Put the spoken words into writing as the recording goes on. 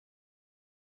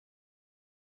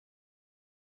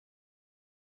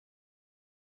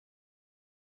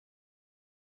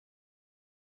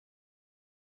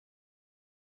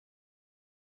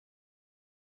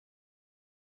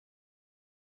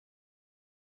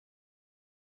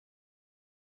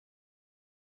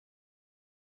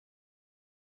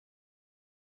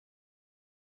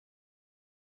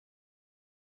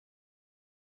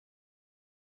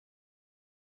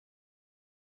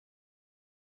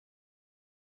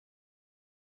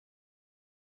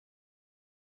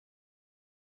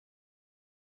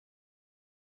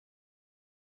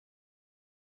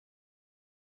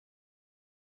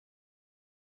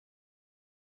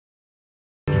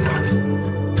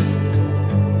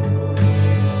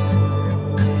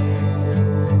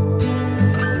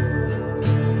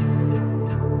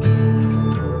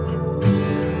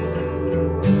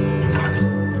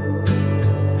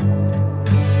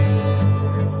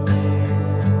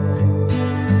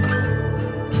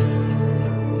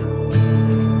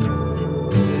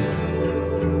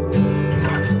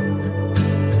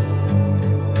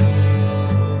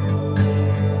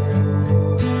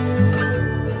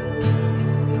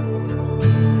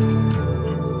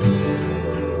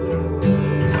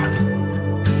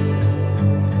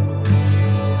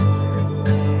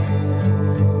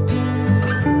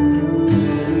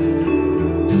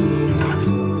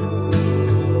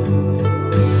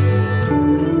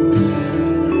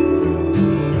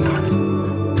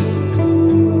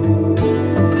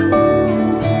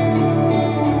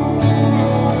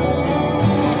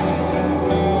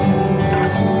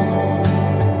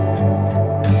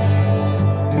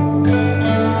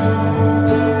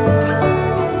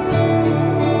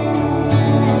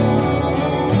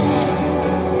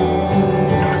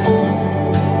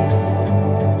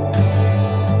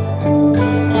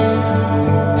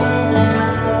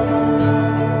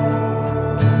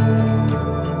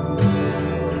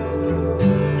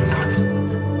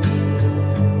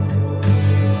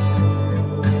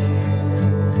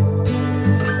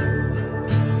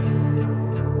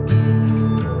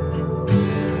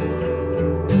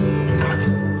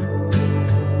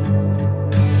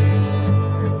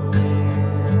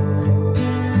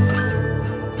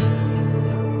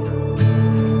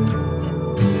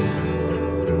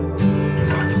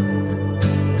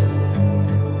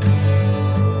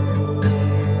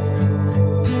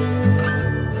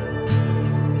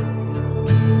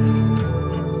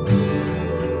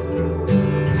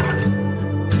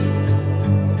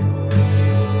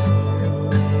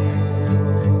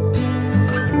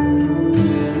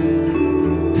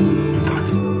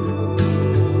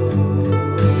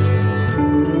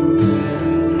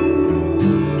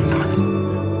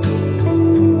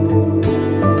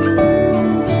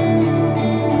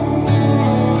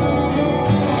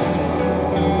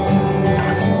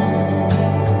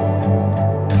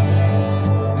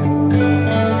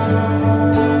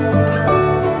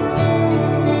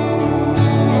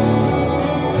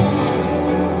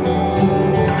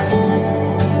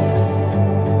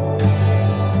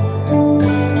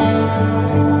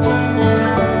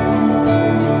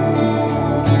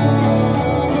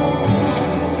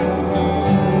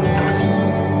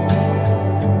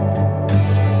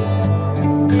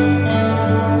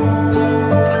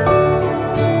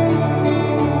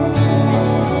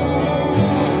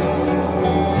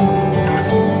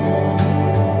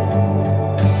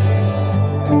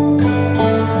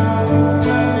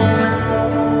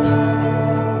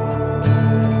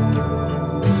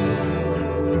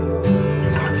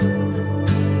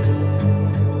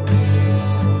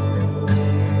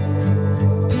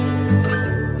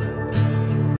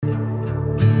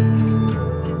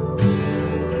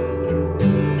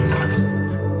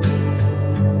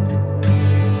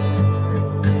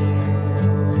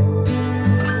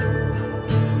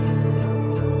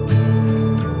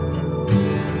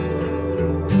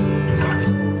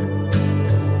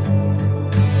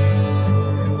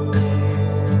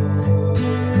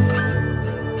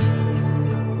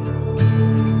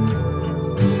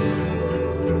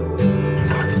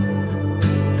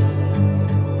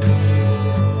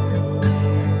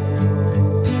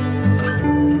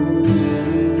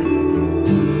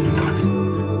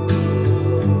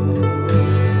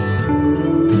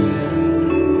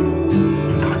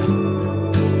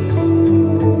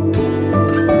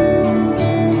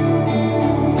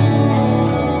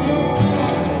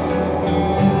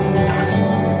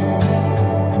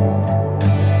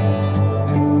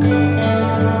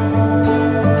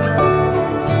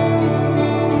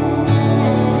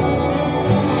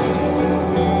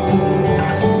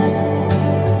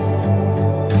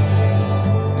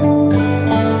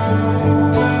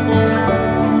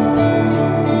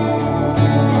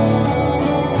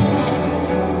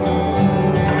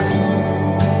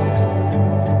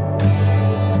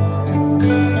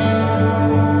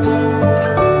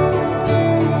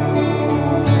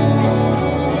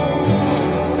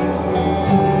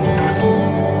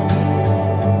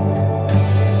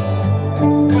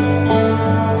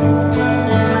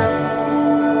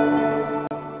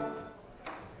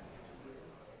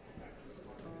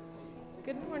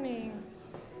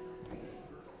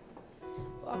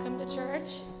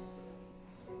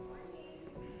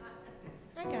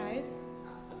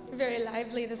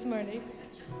This morning.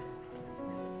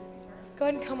 Go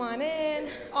ahead and come on in.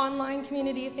 Online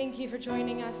community, thank you for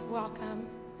joining us. Welcome.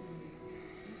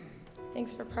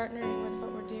 Thanks for partnering with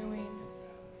what we're doing.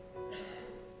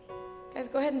 Guys,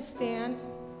 go ahead and stand.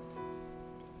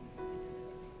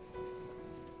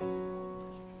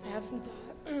 I have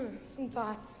some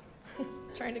thoughts.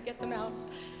 Trying to get them out.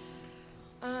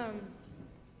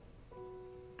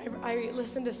 I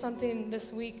listened to something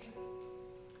this week.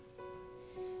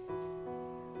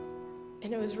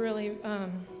 And it was really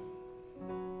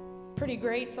pretty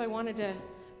great, so I wanted to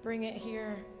bring it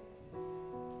here.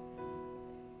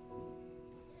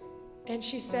 And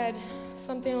she said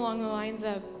something along the lines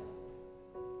of,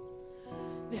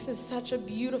 this is such a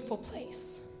beautiful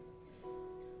place,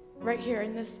 right here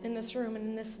in this room and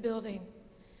in this building,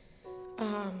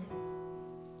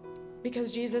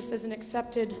 because Jesus isn't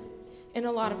accepted in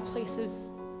a lot of places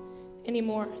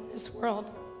anymore in this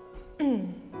world.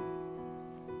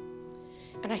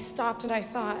 And I stopped and I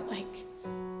thought, like,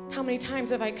 how many times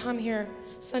have I come here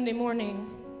Sunday morning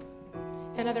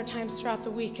and other times throughout the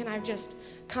week, and I've just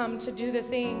come to do the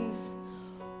things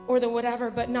or the whatever,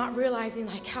 but not realizing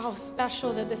like how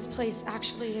special that this place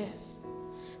actually is.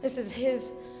 This is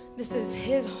his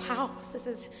house. This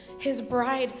is his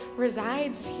bride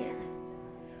resides here.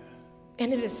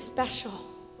 And it is special.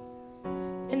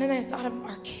 And then I thought of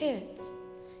our kids.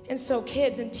 And so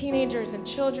kids and teenagers and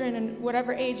children and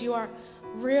whatever age you are,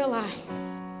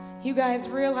 you guys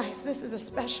realize this is a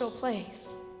special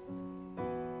place.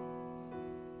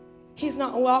 He's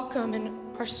not welcome in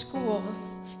our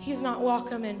schools. He's not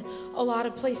welcome in a lot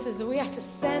of places that we have to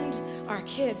send our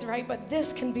kids, right? But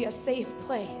this can be a safe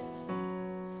place.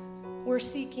 We're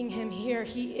seeking him here.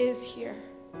 He is here.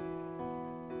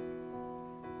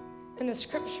 In the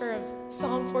scripture of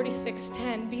Psalm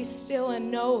 46:10, be still and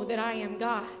know that I am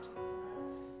God.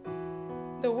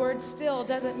 The word still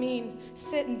doesn't mean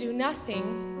sit and do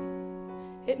nothing.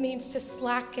 It means to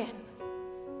slacken,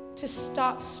 to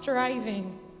stop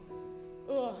striving.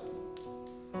 Ugh.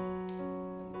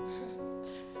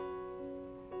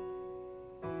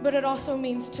 But it also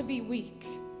means to be weak.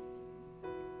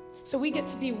 So we get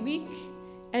to be weak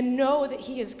and know that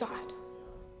he is God.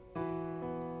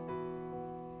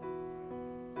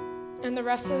 And the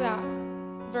rest of that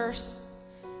verse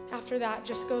after that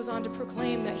just goes on to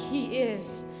proclaim that he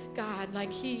is God.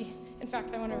 In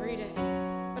fact, I want to read it,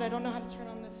 but I don't know how to turn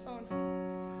on this phone.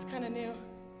 It's kind of new.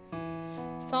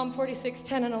 Psalm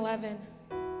 46:10 and 11.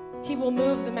 He will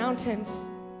move the mountains.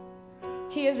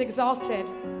 He is exalted.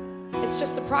 It's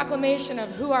just the proclamation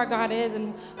of who our God is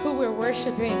and who we're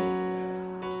worshiping.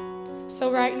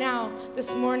 So right now,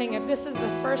 this morning, if this is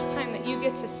the first time that you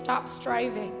get to stop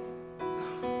striving,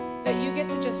 that you get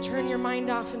to just turn your mind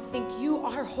off and think, you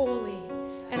are holy,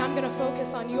 and I'm going to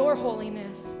focus on your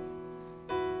holiness,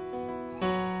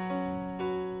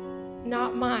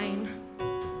 not mine,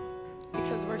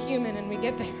 because we're human and we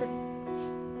get there.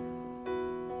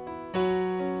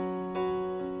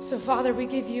 So Father, we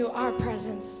give you our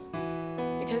presence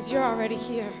because you're already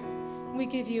here. We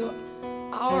give you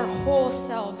our whole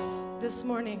selves this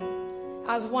morning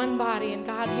as one body, and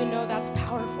God, you know that's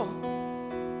powerful.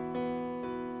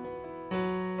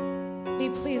 Be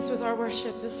pleased with our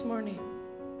worship this morning.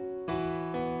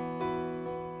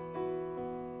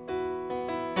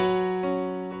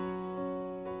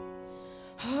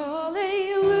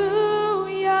 Hallelujah,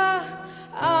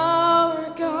 our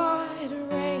God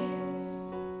reigns.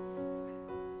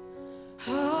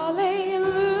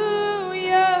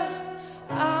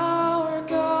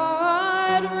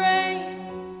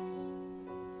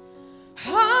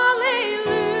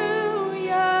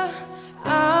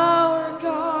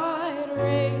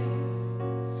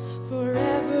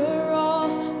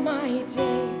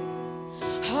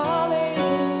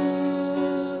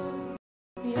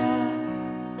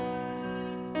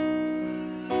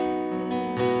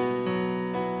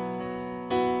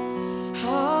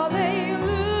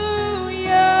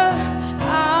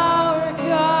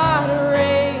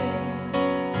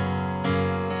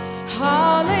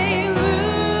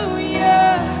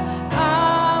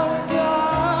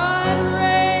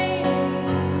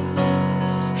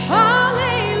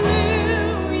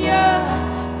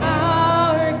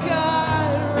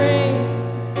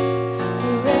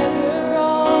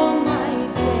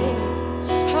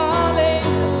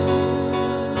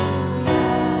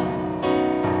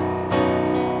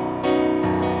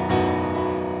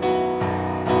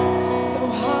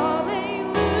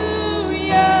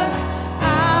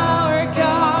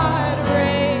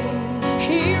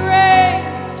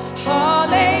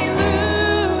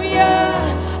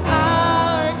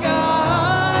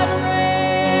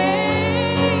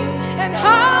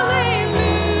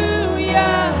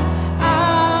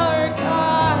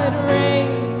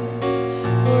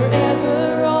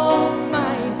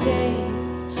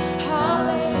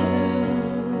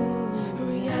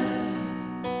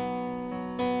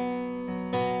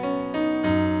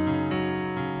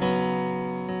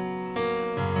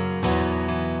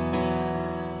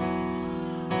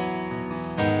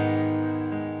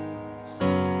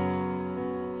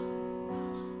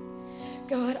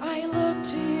 God, I look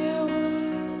to you.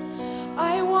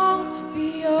 I won't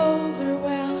be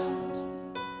overwhelmed.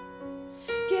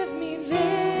 Give me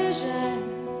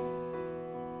vision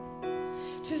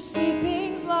to see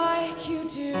things like you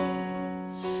do.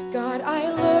 God,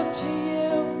 I look to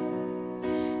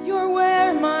you. You're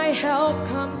where my help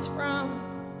comes from.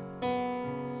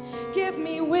 Give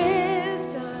me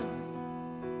wisdom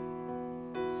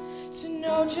to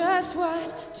know just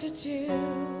what to do.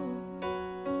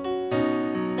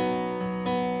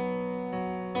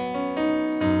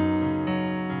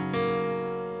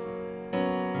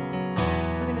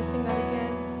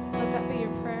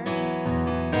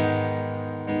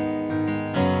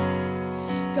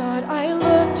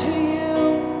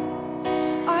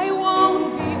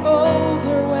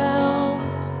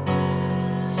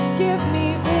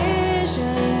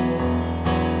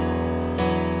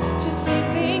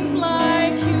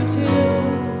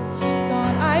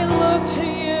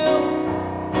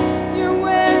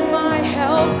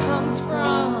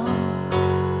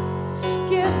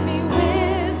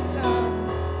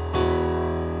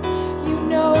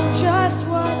 Just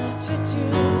what to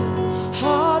do.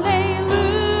 Hallelujah,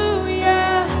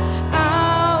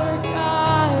 our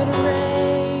God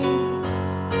reigns.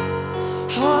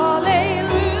 Hallelujah,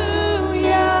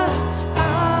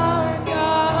 our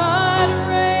God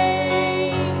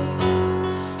reigns.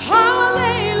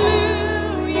 Hallelujah,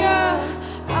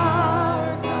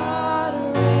 our God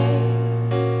reigns.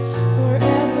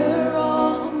 Forever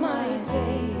all my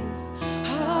days.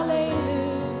 Hallelujah.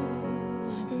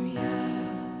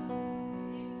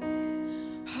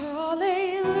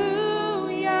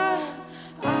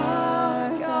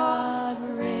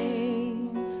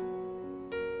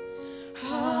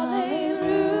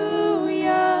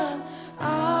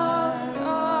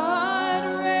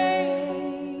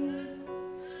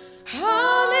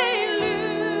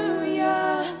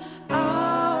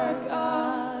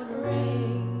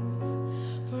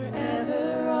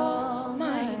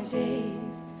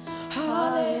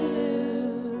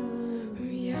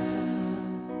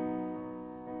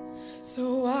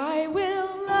 So I will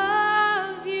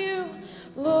love you,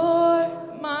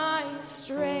 Lord, my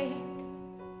strength.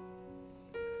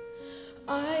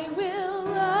 I will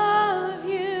love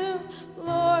you,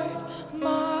 Lord,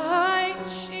 my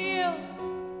shield.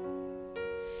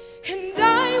 And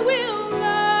I will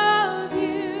love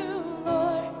you,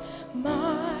 Lord,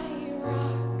 my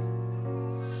rock.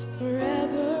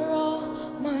 Forever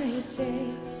all my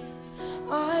days,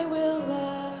 I will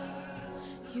love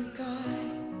you, God.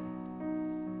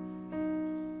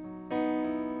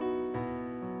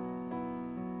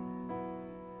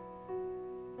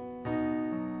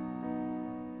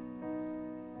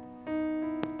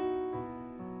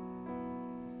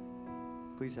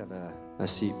 Please have a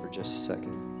seat for just a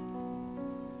second.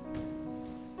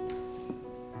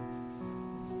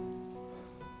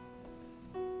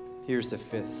 Here's the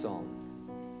 5th Psalm.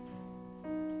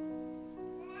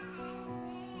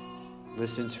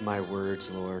 Listen to my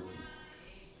words, Lord.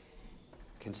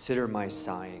 Consider my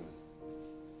sighing.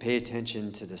 Pay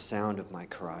attention to the sound of my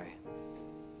cry.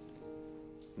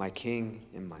 My King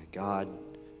and my God,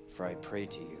 for I pray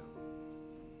to you.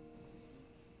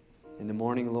 In the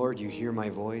morning, Lord, you hear my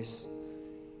voice.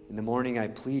 In the morning, I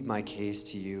plead my case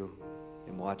to you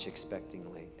and watch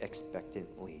expectantly.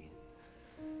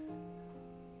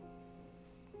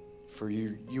 For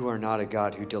you are not a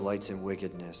God who delights in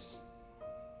wickedness.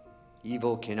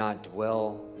 Evil cannot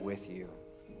dwell with you.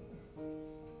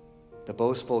 The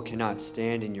boastful cannot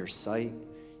stand in your sight.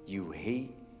 You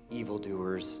hate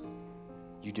evildoers.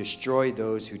 You destroy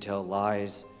those who tell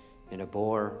lies and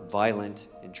abhor violent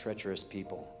and treacherous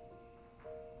people.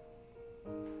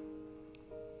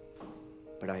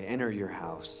 But I enter your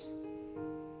house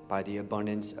by the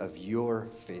abundance of your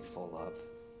faithful love.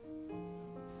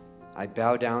 I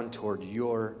bow down toward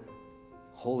your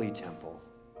holy temple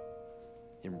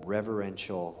in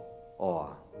reverential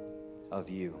awe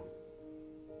of you.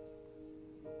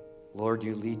 Lord,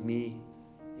 you lead me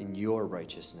in your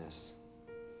righteousness.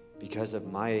 Because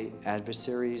of my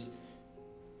adversaries,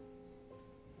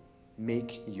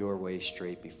 make your way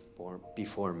straight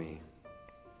before me.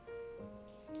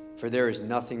 For there is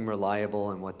nothing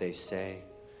reliable in what they say.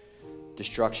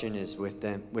 Destruction is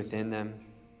within them.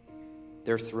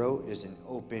 Their throat is an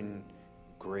open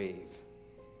grave.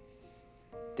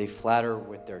 They flatter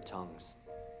with their tongues.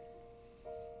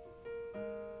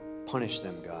 Punish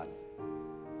them, God.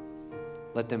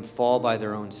 Let them fall by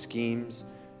their own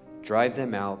schemes. Drive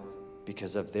them out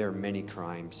because of their many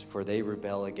crimes, for they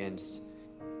rebel against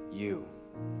you.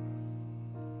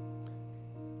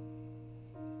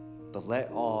 But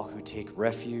let all who take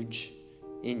refuge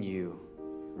in you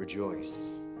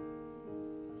rejoice.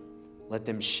 Let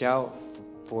them shout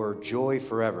for joy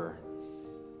forever.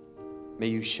 May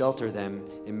you shelter them,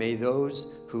 and may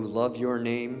those who love your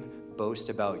name boast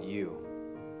about you.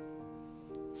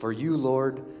 For you,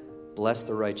 Lord, bless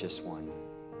the righteous one.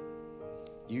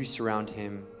 You surround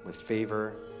him with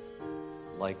favor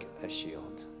like a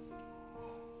shield.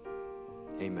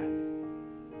 Amen.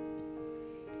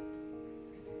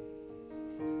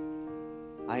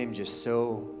 I am just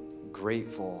so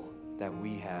grateful that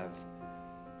we have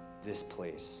this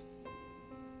place.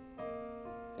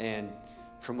 And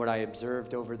from what I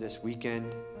observed over this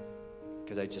weekend,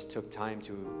 because I just took time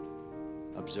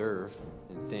to observe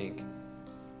and think,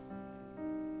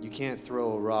 you can't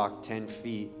throw a rock 10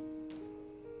 feet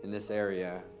in this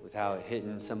area without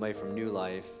hitting somebody from New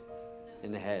Life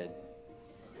in the head,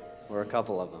 or a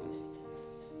couple of them.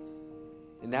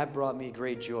 And that brought me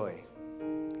great joy,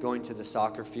 going to the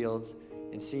soccer fields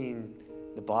and seeing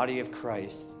the body of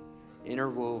Christ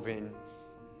interwoven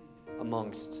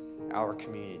amongst our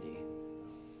community.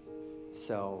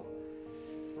 So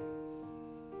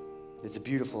it's a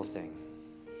beautiful thing.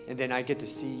 And then I get to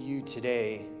see you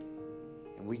today,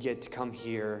 and we get to come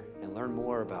here and learn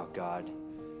more about God,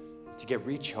 to get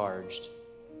recharged,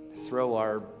 throw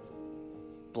our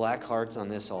black hearts on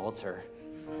this altar,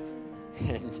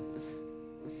 and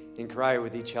cry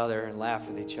with each other and laugh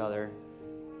with each other,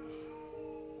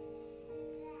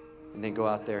 and then go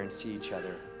out there and see each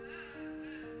other.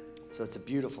 So it's a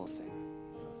beautiful thing.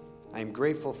 I am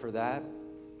grateful for that,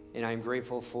 and I'm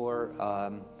grateful for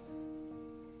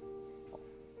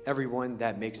everyone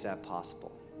that makes that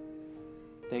possible.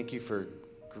 Thank you for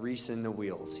greasing the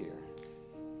wheels here.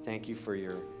 Thank you for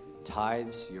your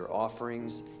tithes, your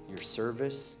offerings, your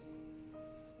service.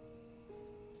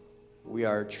 We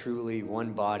are truly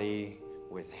one body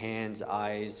with hands,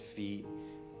 eyes, feet,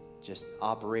 just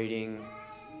operating.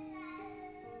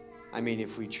 I mean,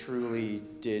 if we truly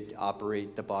did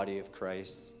operate the body of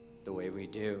Christ the way we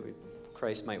do,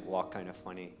 Christ might walk kind of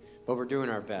funny. But we're doing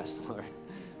our best, Lord.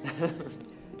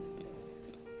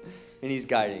 And he's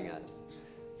guiding us.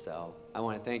 So I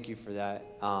want to thank you for that.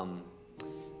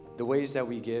 The ways that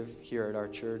we give here at our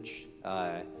church,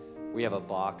 we have a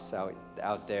box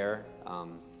out there.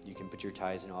 You can put your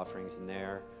tithes and offerings in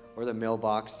there, or the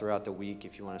mailbox throughout the week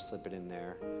if you want to slip it in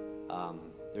there.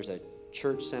 There's a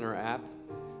Church Center app.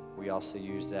 We also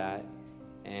use that.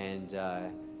 And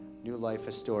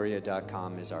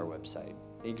newlifeastoria.com is our website.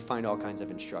 And you can find all kinds of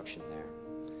instruction there,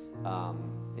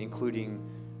 including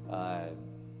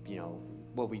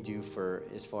what we do for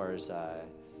as far as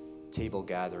table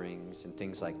gatherings and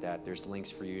things like that. There's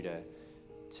links for you to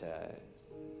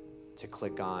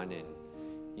click on, and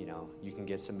you can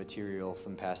get some material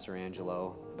from Pastor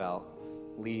Angelo about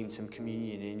leading some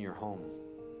communion in your home.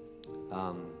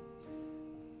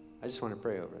 I just want to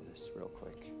pray over this real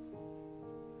quick.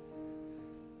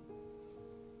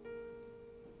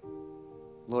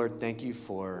 Lord, thank you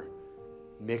for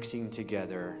mixing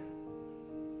together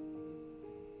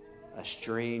a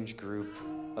strange group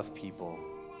of people,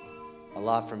 a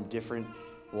lot from different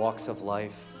walks of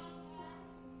life,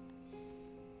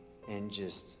 and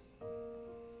just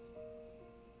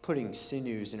putting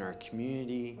sinews in our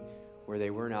community where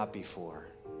they were not before.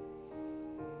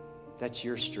 That's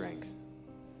your strength.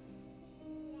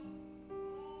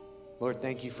 Lord,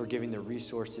 thank you for giving the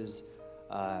resources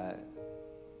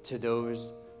to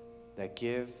those that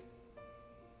give,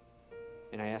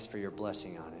 and I ask for your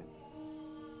blessing on it.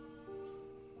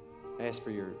 I ask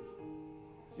for your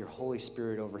Holy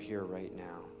Spirit over here right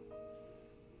now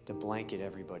to blanket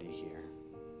everybody here.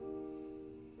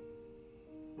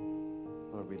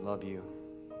 Lord, we love you.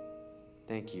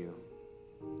 Thank you.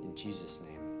 In Jesus'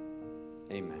 name,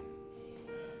 amen.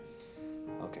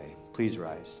 Okay, please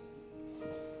rise.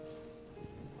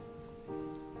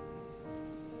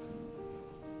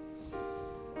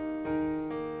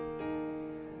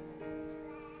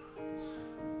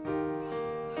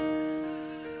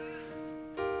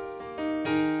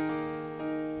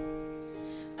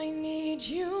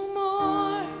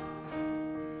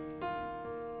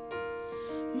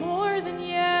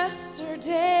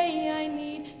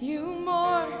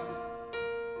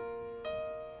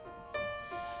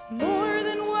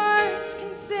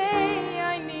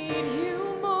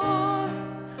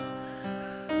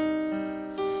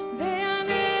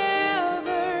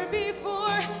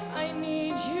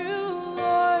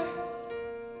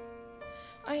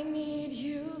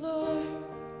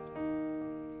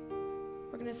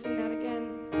 Sing that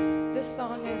again. This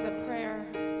song is a prayer.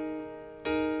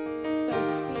 So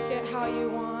speak it how you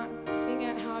want, sing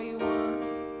it how you want,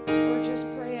 or just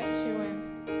pray it to him.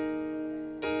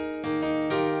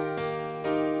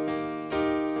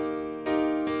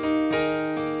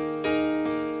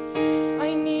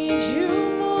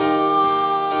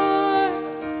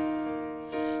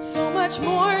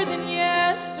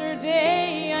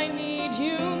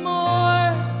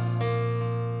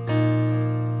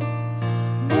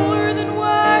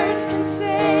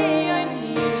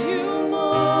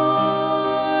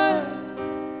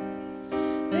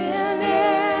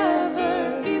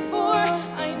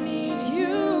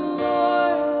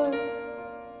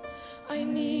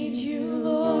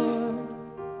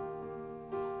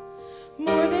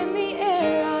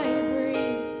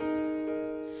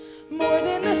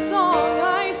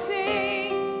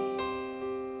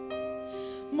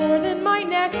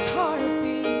 next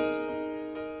heartbeat.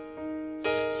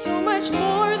 So much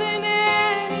more than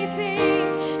anything.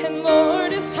 And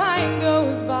Lord, as time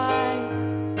goes by,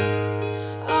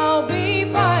 I'll be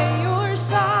by your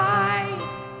side.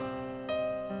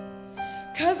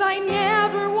 'Cause I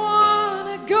never want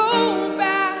to go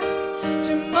back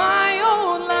to my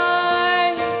old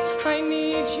life. I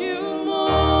need you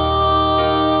more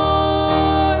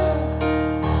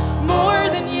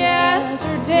than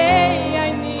yesterday. I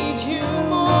need you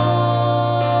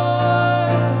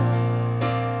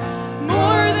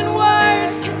more than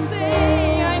words can say.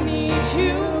 I need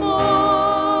you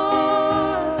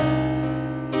more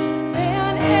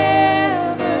than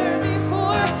ever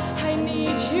before. I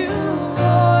need you,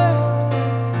 Lord.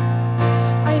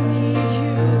 I need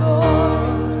you,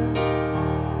 Lord,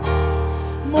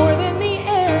 more than the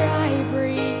air I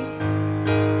breathe,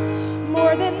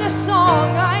 more than the song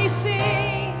I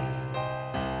sing,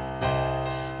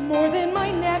 more than my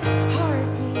next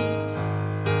heartbeat,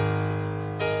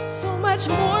 so much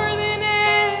more than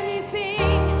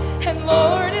anything. And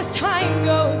Lord, as time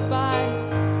goes by,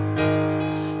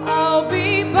 I'll be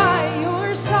by your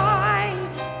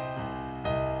side.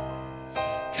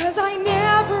 'Cause I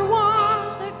never want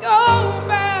to go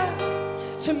back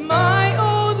to my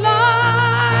old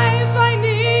life. I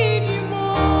need you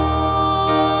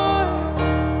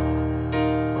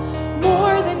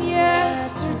more than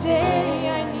yesterday.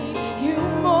 I need you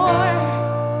more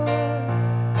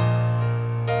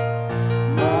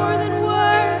than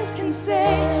words can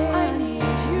say. I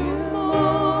need you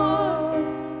more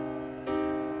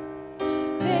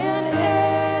than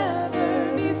ever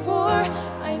before.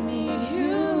 I need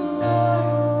you,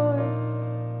 Lord.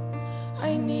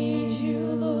 I need you,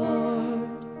 Lord.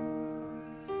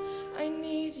 I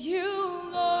need you,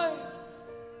 Lord.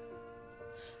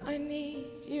 I need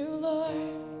you, Lord.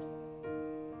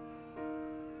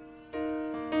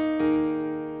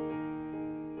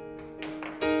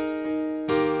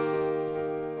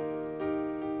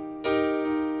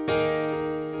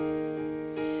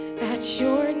 At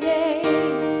your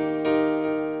name,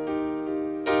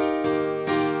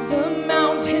 the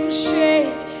mountains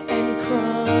shake and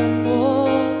crumble.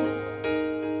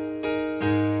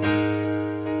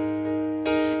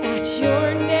 At your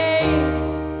name,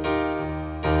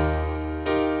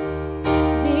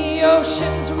 the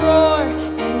oceans roar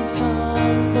and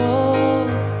tumble.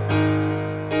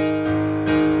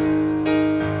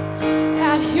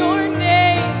 At your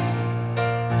name,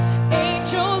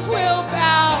 angels will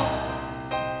bow.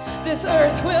 This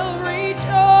earth will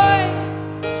rejoice.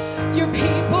 Your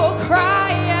people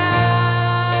cry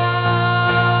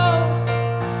out.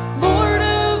 Lord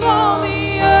of all the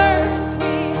earth,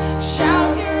 we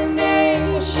shout your name,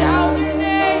 we'll shout your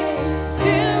name,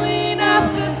 filling up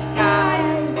the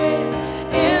skies with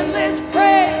endless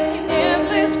praise,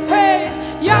 endless praise.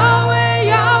 Yahweh,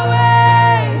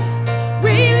 Yahweh,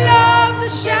 we love to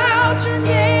shout your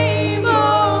name,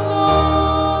 oh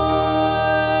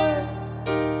Lord.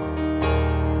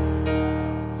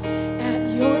 At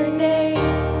your name,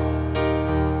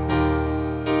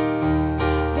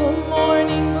 the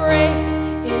morning breaks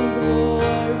in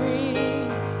glory.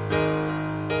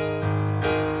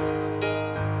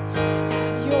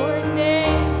 At your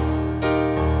name,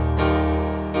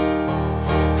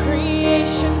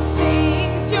 creation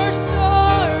sings your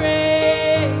story.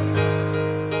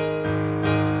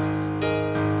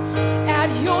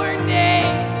 At your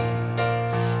name,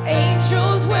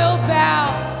 angels will bow.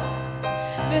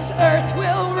 This earth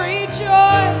will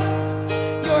rejoice.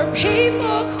 Your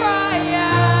people cry out.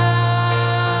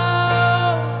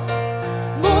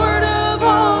 Lord of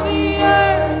all the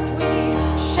earth, we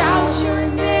shout your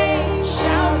name,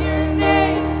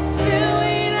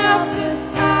 filling up the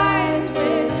skies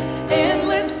with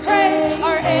endless praise,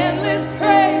 our endless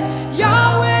praise.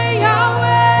 Yahweh,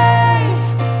 Yahweh,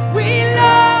 we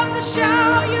love to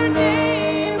shout your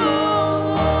name, oh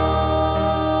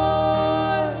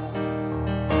Lord.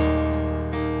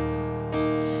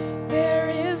 There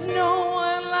is no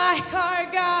one like our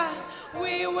God.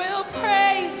 We will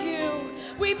praise you.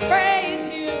 We praise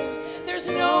you. There's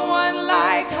no one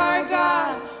like our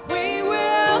God. We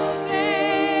will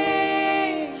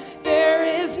sing. There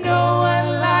is no one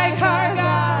like our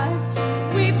God.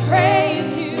 We praise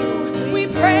you. We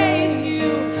praise you.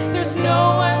 There's no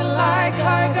one like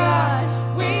our God.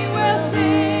 We will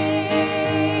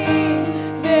sing.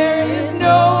 There is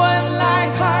no one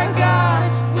like our God.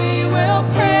 We will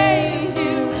praise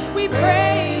you. We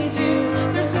praise you.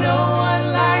 There's no one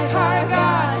like our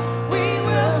God. We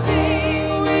will sing.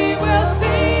 We will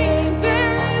sing.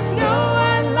 There is no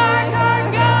one like our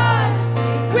God.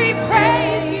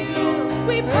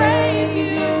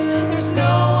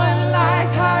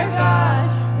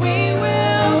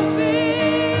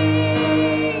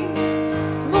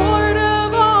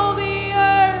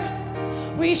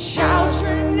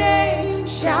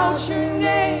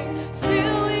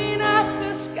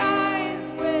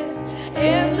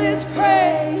 endless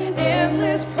praise,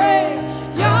 endless praise.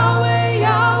 Yahweh,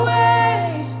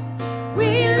 Yahweh,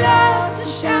 we love to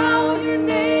shout your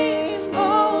name,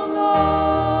 oh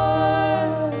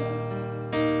Lord.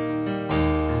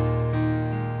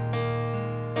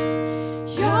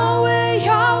 Yahweh,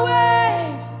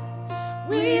 Yahweh,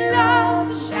 we love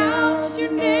to shout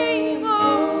your name, oh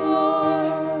Lord.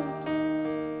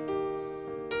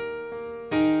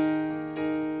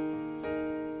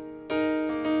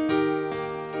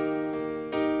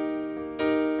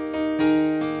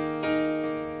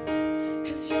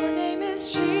 'Cause your name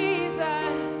is Jesus.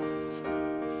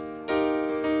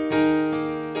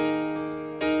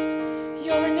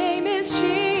 Your name is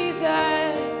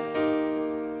Jesus.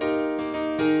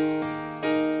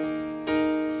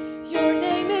 Your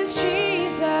name is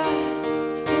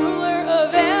Jesus, ruler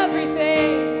of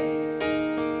everything.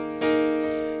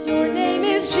 Your name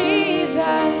is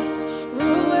Jesus,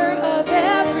 ruler of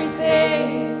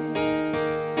everything.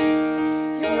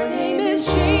 Your name is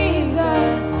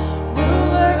Jesus,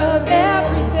 ruler of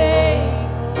everything.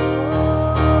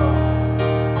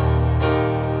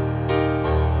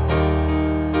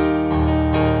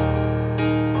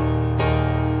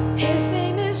 His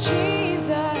name is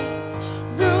Jesus,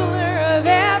 ruler of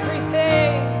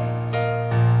everything.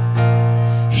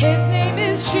 His name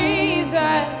is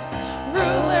Jesus,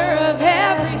 ruler of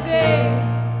everything.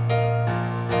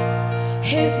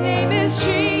 His name is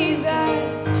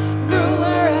Jesus,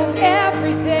 ruler of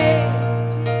everything.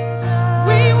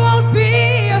 We won't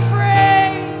be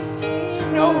afraid.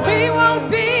 No, we won't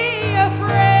be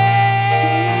afraid.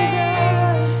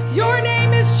 Your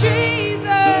name is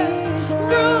Jesus,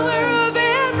 ruler of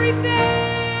everything.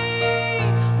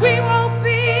 We won't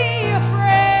be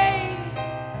afraid.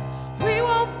 We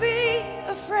won't be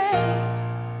afraid.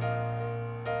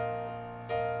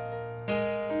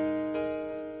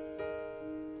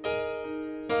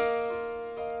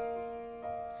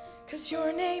 'Cause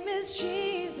your name is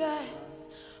Jesus,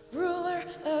 ruler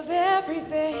of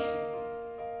everything.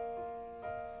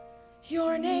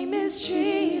 Your name is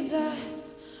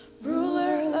Jesus,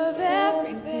 ruler of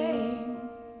everything.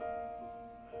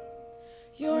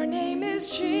 Your name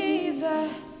is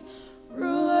Jesus,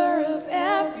 ruler of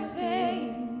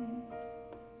everything.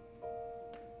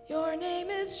 Your name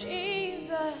is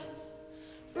Jesus,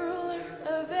 ruler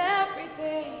of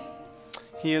everything.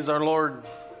 He is our Lord.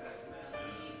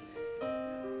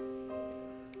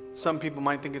 Some people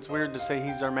might think it's weird to say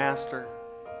he's our master,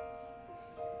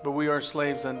 but we are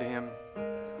slaves unto him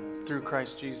through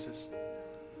Christ Jesus.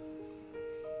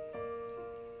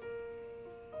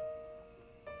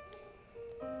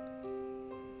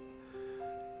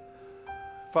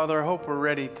 Father, I hope we're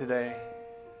ready today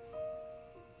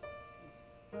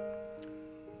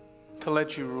to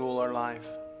let you rule our life.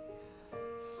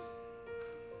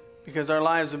 Because our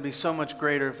lives would be so much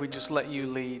greater if we just let you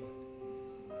lead.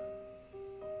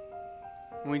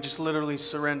 And we just literally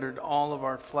surrendered all of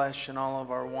our flesh and all of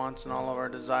our wants and all of our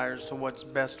desires to what's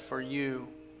best for you.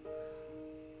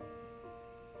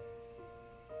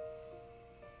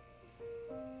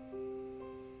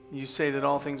 You say that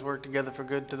all things work together for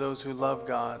good to those who love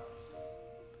God.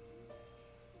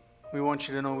 We want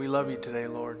you to know we love you today,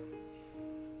 Lord.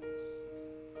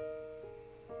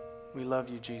 We love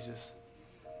you, Jesus.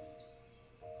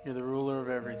 You're the ruler of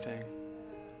everything.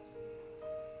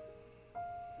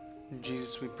 In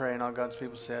Jesus we pray, and all God's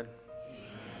people said,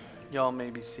 y'all may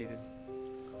be seated.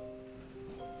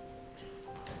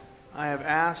 I have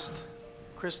asked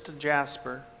Krista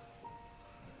Jasper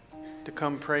to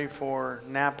come pray for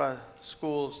Napa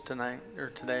schools tonight or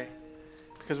today,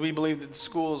 because we believe that the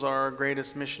schools are our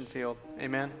greatest mission field.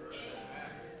 Amen.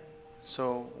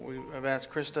 So I've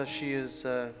asked Krista. She has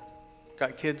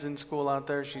got kids in school out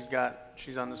there.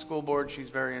 She's on the school board. She's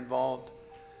very involved.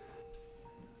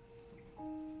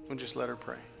 We'll just let her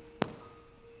pray.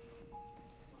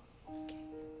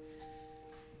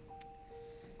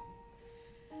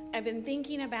 I've been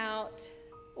thinking about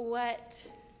what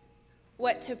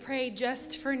to pray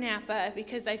just for Napa,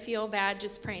 because I feel bad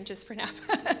just praying just for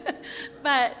Napa.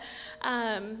 But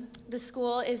the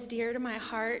school is dear to my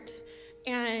heart.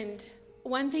 And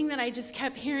one thing that I just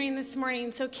kept hearing this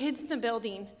morning, so kids in the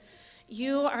building,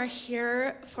 you are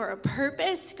here for a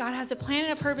purpose. God has a plan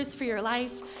and a purpose for your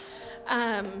life.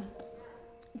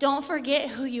 Don't forget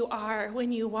who you are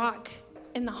when you walk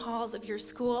in the halls of your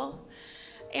school.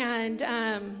 And,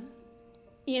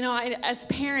 as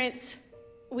parents,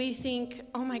 we think,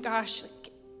 oh my gosh,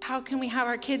 how can we have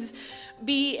our kids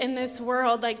be in this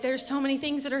world? Like, there's so many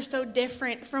things that are so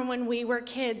different from when we were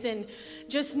kids. And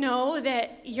just know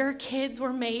that your kids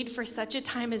were made for such a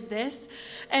time as this,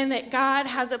 and that God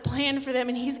has a plan for them,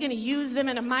 and he's going to use them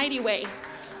in a mighty way.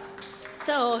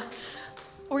 So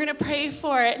we're going to pray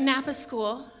for Napa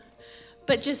School,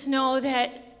 but just know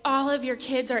that all of your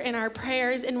kids are in our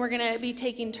prayers, and we're going to be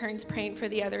taking turns praying for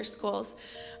the other schools.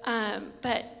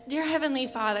 But dear Heavenly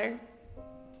Father,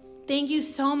 thank you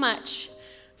so much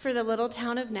for the little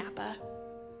town of Napa.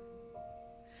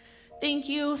 Thank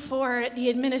you for the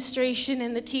administration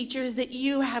and the teachers that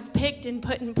you have picked and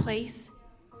put in place.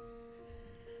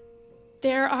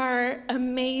 There are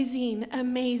amazing,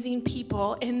 amazing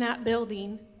people in that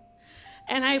building,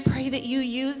 and I pray that you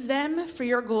use them for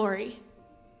your glory.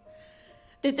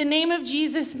 That the name of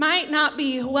Jesus might not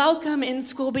be welcome in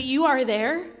school, but you are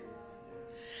there.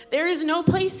 There is no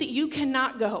place that you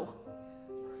cannot go.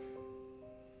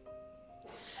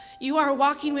 You are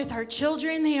walking with our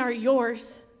children. They are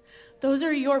yours. Those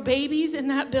are your babies in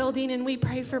that building, and we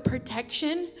pray for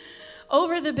protection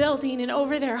over the building and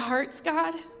over their hearts,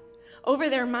 God, over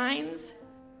their minds.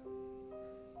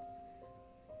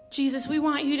 Jesus, we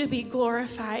want you to be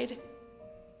glorified.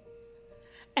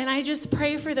 And I just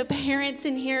pray for the parents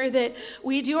in here that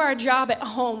we do our job at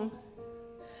home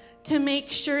to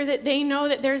make sure that they know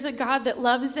that there's a God that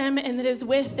loves them and that is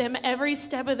with them every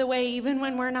step of the way, even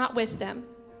when we're not with them.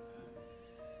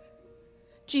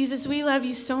 Jesus, we love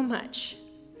you so much.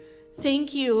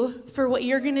 Thank you for what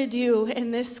you're going to do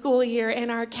in this school year in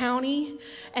our county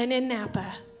and in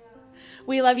Napa.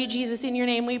 We love you, Jesus. In your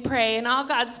name we pray. And all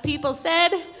God's people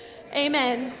said,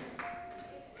 amen.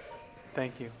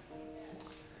 Thank you.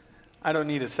 I don't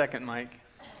need a second mic.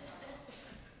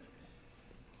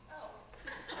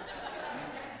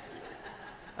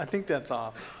 I think that's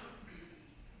off.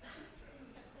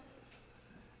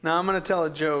 Now I'm going to tell a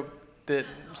joke that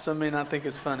some may not think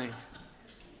is funny.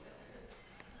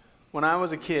 When I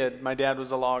was a kid, my dad was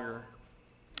a logger,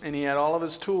 and he had all of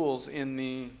his tools in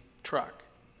the truck.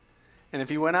 And if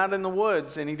he went out in the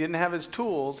woods and he didn't have his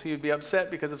tools, he would be upset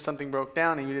because if something broke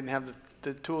down and he didn't have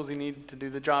the tools he needed to do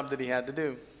the job that he had to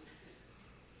do.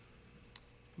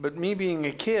 But me being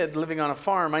a kid living on a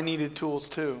farm, I needed tools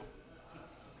too.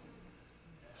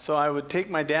 So I would take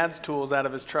my dad's tools out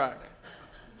of his truck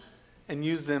and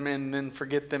use them and then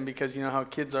forget them, because you know how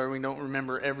kids are, we don't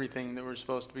remember everything that we're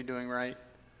supposed to be doing right.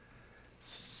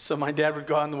 So my dad would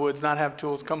go out in the woods, not have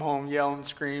tools, come home, yell and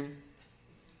scream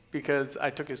because I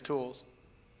took his tools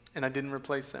and I didn't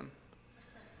replace them.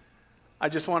 I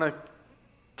just want to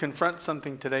confront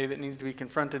something today that needs to be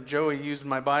confronted. Joey used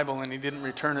my Bible and he didn't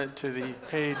return it to the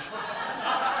page.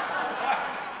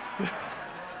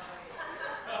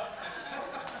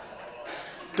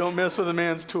 Don't mess with a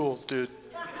man's tools, dude.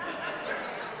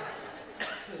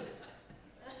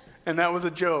 And that was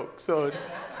a joke, so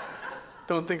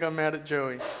don't think I'm mad at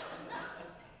Joey.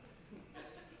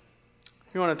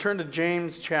 You want to turn to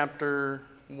James chapter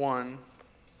 1.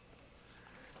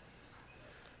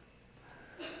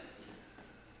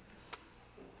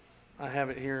 I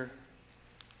have it here.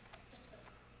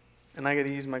 And I got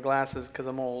to use my glasses because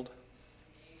I'm old.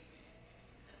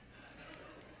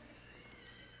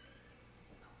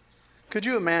 Could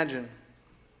you imagine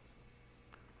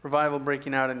revival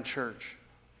breaking out in church?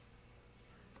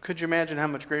 Could you imagine how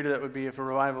much greater that would be if a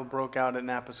revival broke out at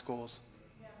Napa schools?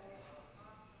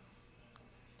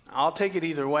 I'll take it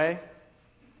either way.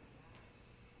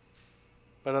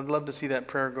 But I'd love to see that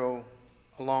prayer go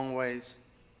a long ways.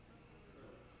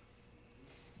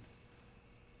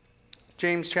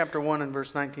 James chapter 1 and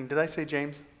verse 19. Did I say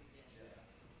James?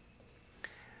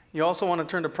 You also want to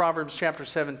turn to Proverbs chapter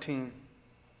 17.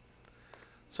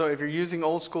 So if you're using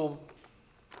old school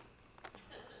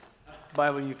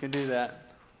Bible, you can do that.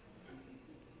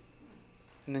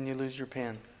 And then you lose your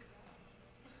pen.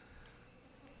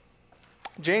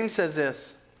 James says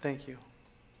this. Thank you.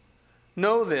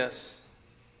 Know this.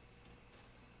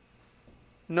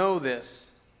 Know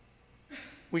this.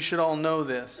 We should all know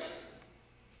this.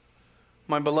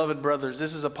 My beloved brothers,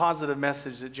 this is a positive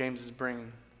message that James is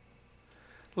bringing.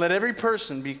 Let every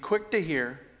person be quick to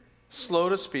hear, slow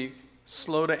to speak,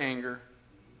 slow to anger.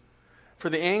 For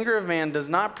the anger of man does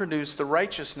not produce the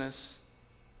righteousness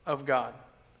of God.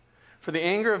 For the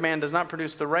anger of man does not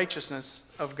produce the righteousness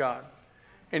of God.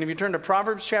 And if you turn to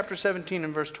Proverbs chapter 17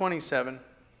 and verse 27,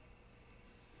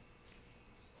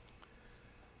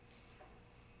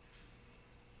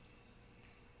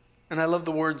 and I love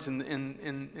the words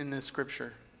in this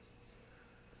scripture.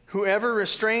 Whoever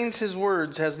restrains his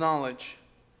words has knowledge,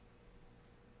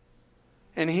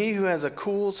 and he who has a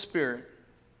cool spirit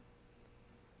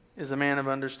is a man of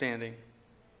understanding.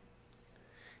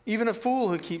 Even a fool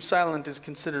who keeps silent is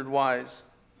considered wise.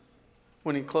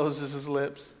 When he closes his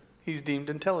lips, he's deemed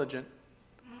intelligent.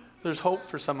 There's hope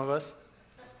for some of us.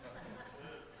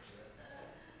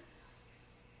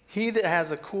 He that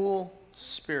has a cool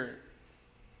spirit.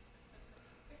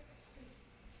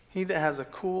 He that has a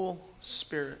cool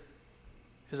spirit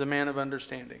is a man of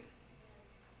understanding.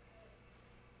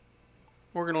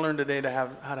 We're going to learn today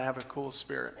how to have a cool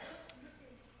spirit.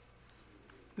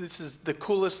 This is the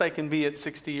coolest I can be at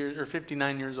 60 years or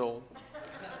 59 years old.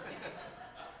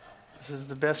 This is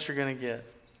the best you're going to get.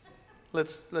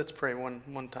 Let's pray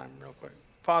one time real quick.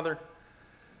 Father,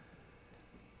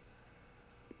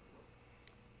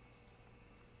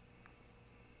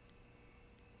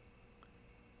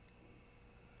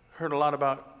 heard a lot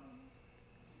about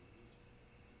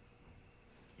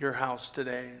your house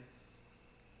today.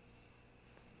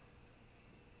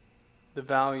 The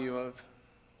value of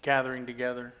gathering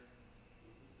together.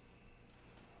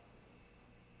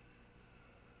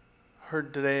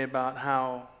 Heard today about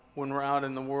how when we're out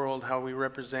in the world, how we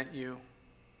represent you.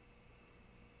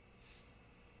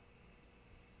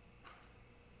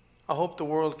 I hope the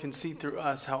world can see through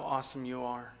us how awesome you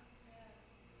are.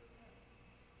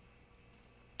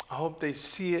 I hope they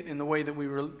see it in the way that we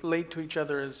relate to each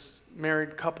other as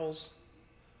married couples,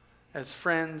 as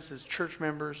friends, as church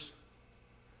members,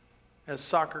 as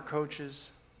soccer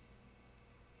coaches,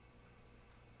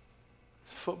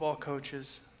 as football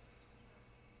coaches,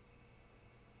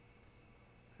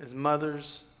 as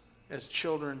mothers, as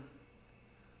children,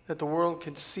 that the world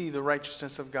can see the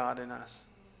righteousness of God in us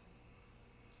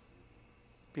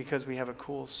because we have a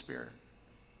cool spirit.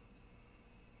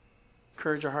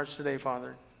 Encourage our hearts today,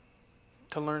 Father,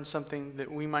 to learn something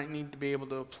that we might need to be able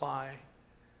to apply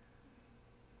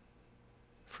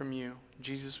from you. In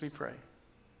Jesus, we pray.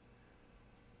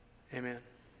 Amen.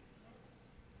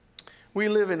 We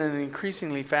live in an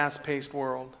increasingly fast-paced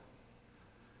world.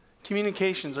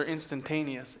 Communications are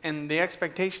instantaneous, and the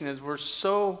expectation is we're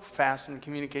so fast in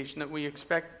communication that we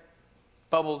expect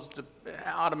bubbles to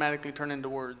automatically turn into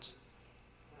words.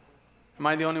 Am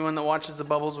I the only one that watches the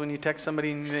bubbles when you text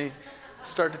somebody and they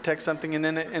start to text something and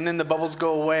then the bubbles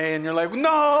go away and you're like,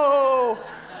 no!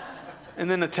 And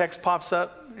then the text pops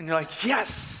up and you're like,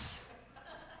 yes!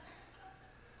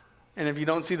 And if you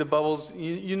don't see the bubbles,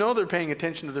 you know they're paying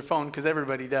attention to their phone because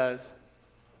everybody does.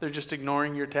 They're just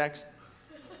ignoring your text.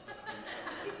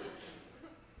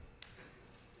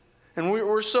 And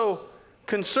we're so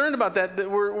concerned about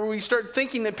that we start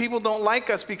thinking that people don't like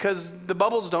us because the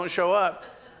bubbles don't show up.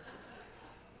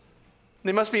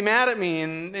 They must be mad at me,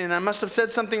 and I must have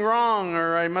said something wrong,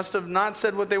 or I must have not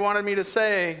said what they wanted me to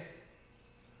say.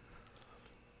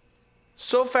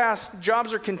 So fast,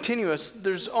 jobs are continuous.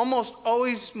 There's almost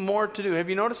always more to do. Have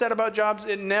you noticed that about jobs?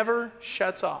 It never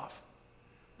shuts off.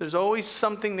 There's always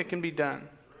something that can be done.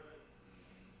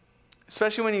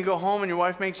 Especially when you go home and your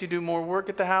wife makes you do more work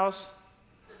at the house.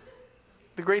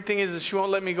 The great thing is that she won't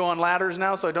let me go on ladders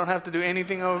now, so I don't have to do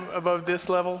anything above this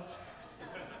level,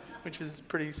 which is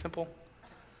pretty simple.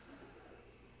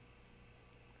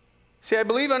 See, I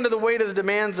believe under the weight of the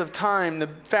demands of time, the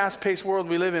fast-paced world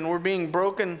we live in, we're being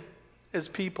broken as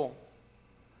people.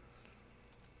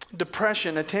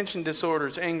 Depression, attention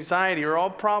disorders, anxiety are all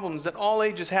problems that all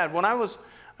ages had. When I was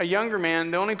a younger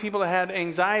man, the only people that had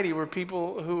anxiety were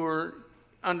people who were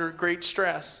under great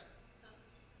stress.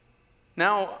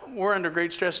 Now we're under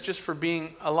great stress just for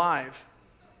being alive.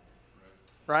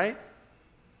 Right?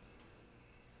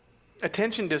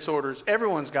 Attention disorders,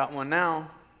 everyone's got one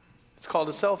now. It's called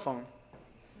a cell phone.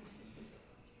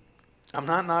 I'm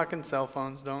not knocking cell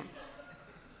phones, don't.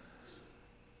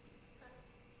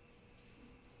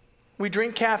 We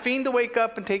drink caffeine to wake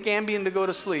up and take Ambien to go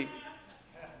to sleep.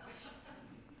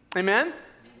 Amen?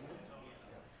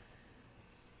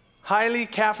 Highly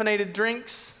caffeinated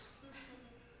drinks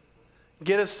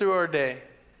get us through our day.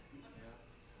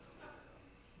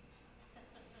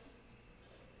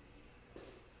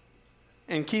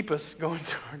 And keep us going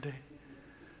through our day.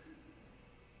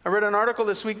 I read an article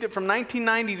this week that from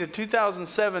 1990 to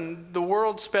 2007, the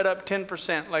world sped up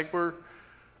 10%. Like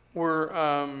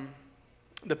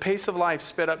the pace of life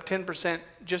sped up 10%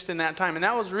 just in that time. And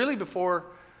that was really before,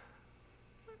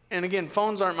 and again,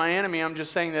 phones aren't my enemy. I'm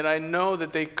just saying that I know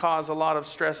that they cause a lot of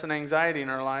stress and anxiety in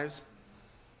our lives.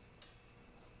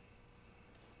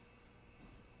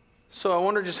 So I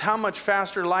wonder just how much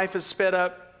faster life has sped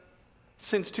up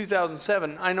since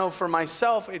 2007. I know for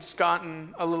myself it's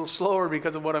gotten a little slower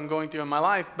because of what I'm going through in my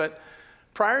life, but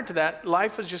prior to that,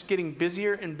 life was just getting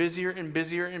busier and busier and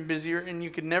busier and busier, and you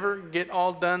could never get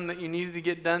all done that you needed to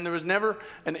get done. There was never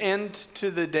an end to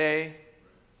the day.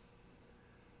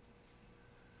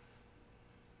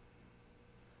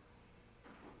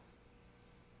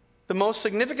 The most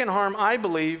significant harm, I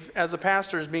believe, as a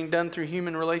pastor, is being done through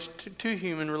human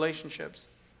relationships.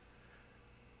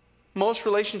 Most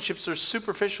relationships are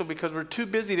superficial because we're too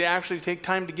busy to actually take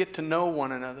time to get to know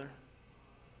one another.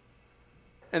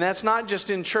 And that's not just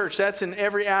in church, that's in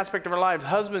every aspect of our lives.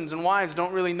 Husbands and wives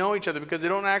don't really know each other because they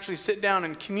don't actually sit down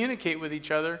and communicate with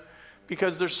each other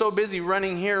because they're so busy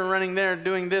running here and running there,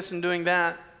 doing this and doing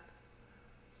that.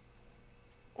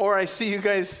 Or I see you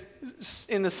guys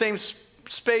in the same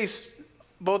space,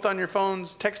 both on your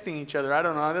phones, texting each other. I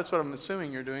don't know, that's what I'm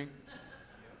assuming you're doing.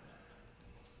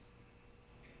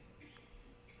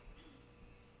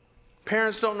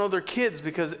 Parents don't know their kids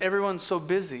because everyone's so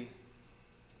busy.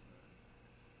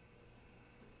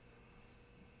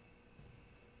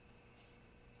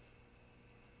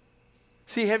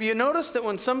 See, have you noticed that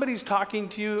when somebody's talking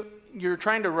to you, you're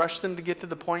trying to rush them to get to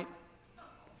the point?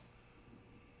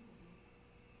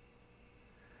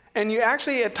 And you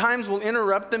actually at times will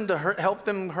interrupt them to help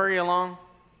them hurry along?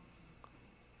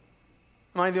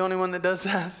 Am I the only one that does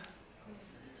that?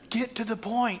 Get to the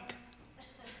point.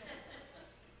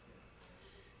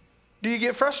 Do you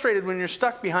get frustrated when you're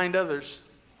stuck behind others?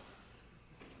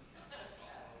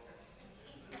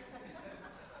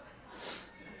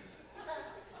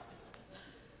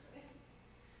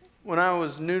 When I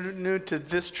was new to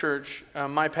this church,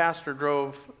 my pastor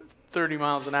drove 30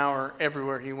 miles an hour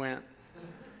everywhere he went.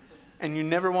 And you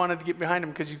never wanted to get behind him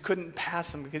because you couldn't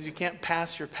pass him, because you can't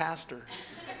pass your pastor.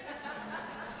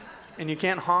 And you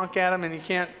can't honk at him, and you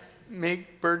can't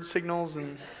make bird signals.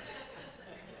 And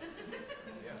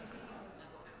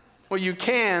well, you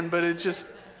can, but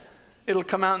it'll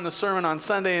come out in the sermon on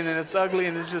Sunday, and then it's ugly,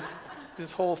 and it's just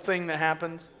this whole thing that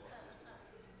happens.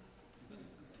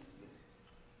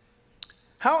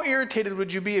 How irritated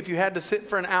would you be if you had to sit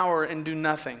for an hour and do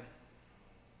nothing?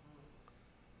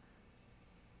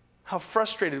 How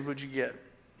frustrated would you get?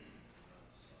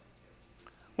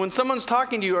 When someone's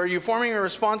talking to you, are you forming a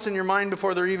response in your mind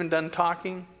before they're even done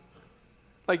talking?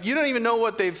 Like you don't even know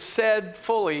what they've said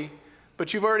fully,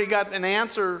 but you've already got an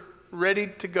answer ready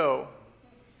to go.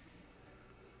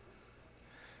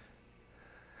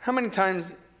 How many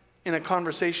times in a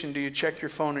conversation do you check your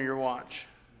phone or your watch?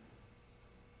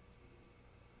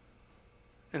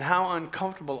 And how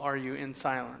uncomfortable are you in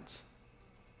silence?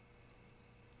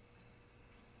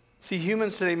 See,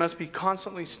 humans today must be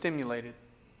constantly stimulated.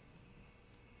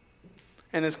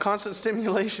 And this constant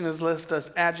stimulation has left us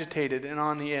agitated and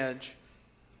on the edge.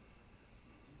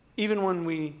 Even when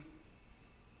we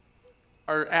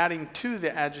are adding to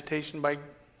the agitation by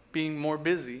being more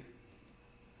busy.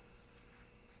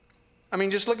 I mean,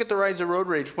 just look at the rise of road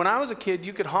rage. When I was a kid,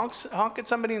 you could honk at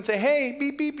somebody and say, "Hey,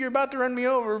 beep, beep, you're about to run me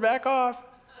over, back off."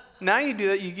 Now you do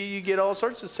that, you get all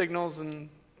sorts of signals, and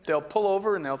they'll pull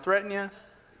over and they'll threaten you.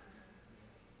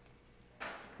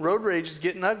 Road rage is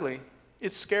getting ugly.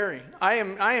 It's scary. I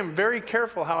am very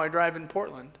careful how I drive in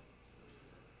Portland.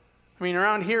 I mean,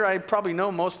 around here, I probably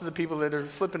know most of the people that are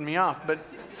flipping me off, but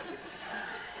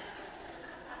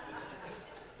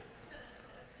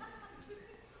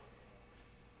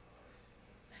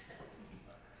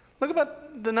look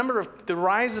about the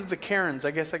rise of the Karens.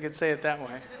 I guess I could say it that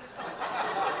way.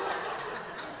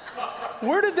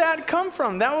 Where did that come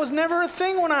from? That was never a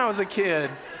thing when I was a kid.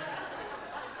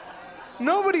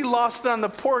 Nobody lost it on the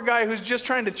poor guy who's just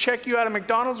trying to check you out of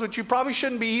McDonald's, which you probably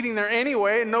shouldn't be eating there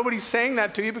anyway, and nobody's saying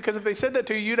that to you, because if they said that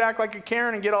to you, you'd act like a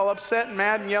Karen and get all upset and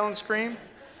mad and yell and scream.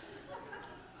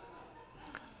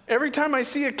 Every time I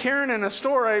see a Karen in a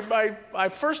store, I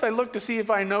first look to see if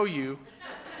I know you.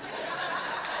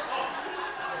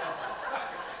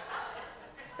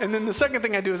 And then the second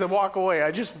thing I do is I walk away.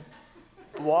 I just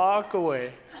walk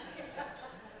away.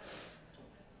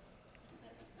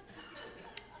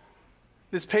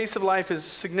 This pace of life is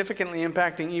significantly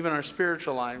impacting even our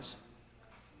spiritual lives.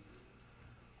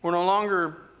 We're no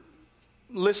longer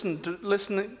listening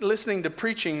to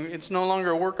preaching. It's no longer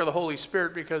a work of the Holy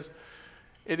Spirit, because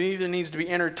it either needs to be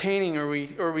entertaining or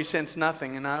we sense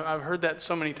nothing. And I've heard that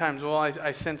so many times. Well,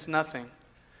 I sense nothing.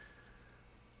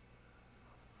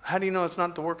 How do you know it's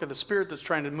not the work of the Spirit that's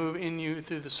trying to move in you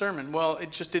through the sermon? Well,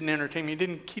 it just didn't entertain me. It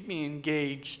didn't keep me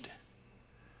engaged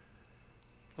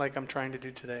like I'm trying to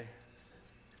do today.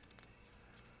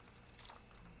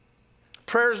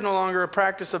 Prayer is no longer a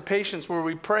practice of patience where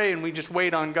we pray and we just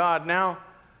wait on God. Now,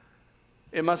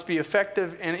 it must be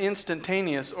effective and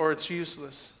instantaneous, or it's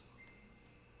useless.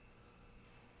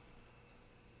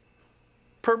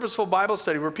 Purposeful Bible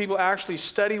study, where people actually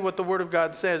study what the Word of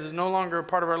God says, is no longer a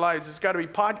part of our lives. It's got to be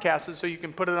podcasted so you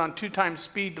can put it on 2 times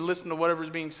speed to listen to whatever's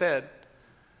being said,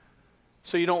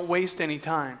 so you don't waste any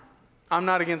time. I'm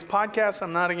not against podcasts.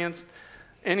 I'm not against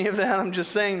any of that. I'm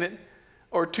just saying that,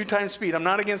 or 2 times speed. I'm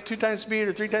not against 2 times speed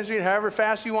or 3 times speed, however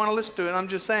fast you want to listen to it. I'm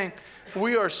just saying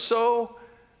we are so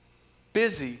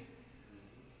busy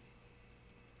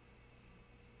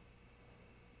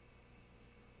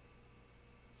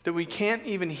that we can't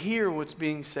even hear what's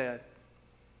being said.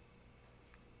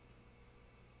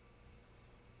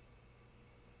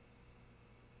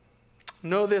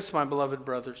 Know this, my beloved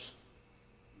brothers.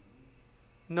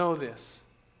 Know this.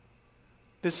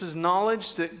 This is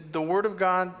knowledge that the Word of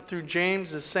God through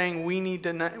James is saying we need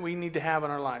to have in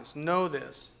our lives. Know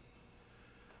this.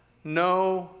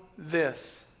 Know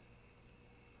this.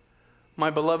 My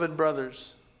beloved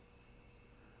brothers,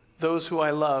 those who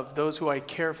I love, those who I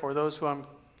care for, those who I'm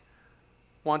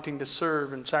wanting to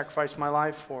serve and sacrifice my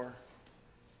life for.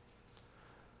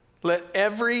 Let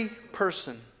every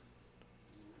person,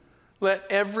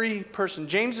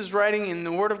 James is writing in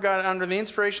the Word of God under the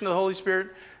inspiration of the Holy Spirit.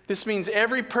 This means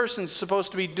every person's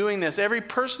supposed to be doing this. Every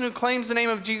person who claims the name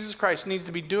of Jesus Christ needs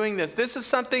to be doing this. This is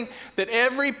something that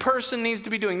every person needs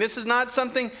to be doing. This is not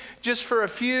something just for a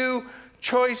few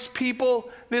choice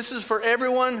people. This is for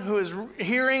everyone who is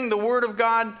hearing the Word of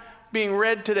God being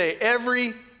read today.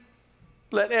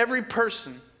 Let every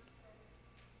person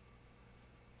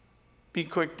be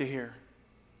quick to hear,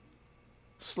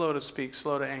 slow to speak,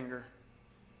 slow to anger.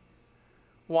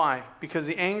 Why? Because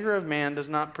the anger of man does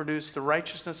not produce the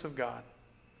righteousness of God.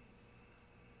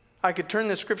 I could turn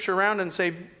this scripture around and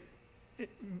say,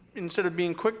 instead of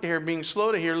being quick to hear, being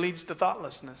slow to hear leads to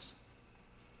thoughtlessness.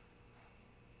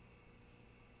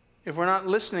 If we're not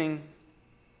listening,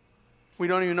 we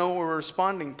don't even know what we're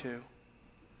responding to.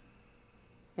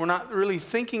 We're not really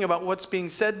thinking about what's being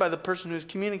said by the person who's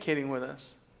communicating with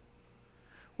us.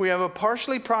 We have a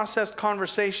partially processed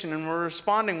conversation and we're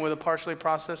responding with a partially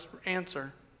processed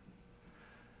answer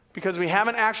because we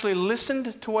haven't actually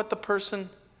listened to what the person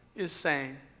is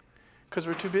saying because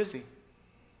we're too busy.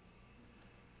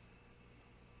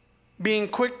 Being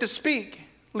quick to speak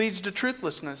leads to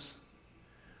truthlessness.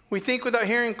 We think without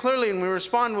hearing clearly and we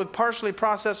respond with partially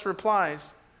processed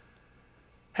replies.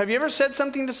 Have you ever said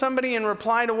something to somebody in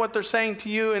reply to what they're saying to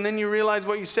you and then you realize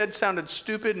what you said sounded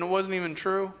stupid and it wasn't even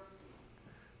true?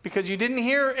 Because you didn't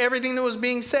hear everything that was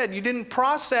being said. You didn't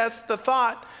process the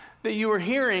thought that you were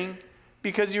hearing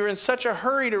because you were in such a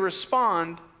hurry to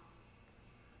respond.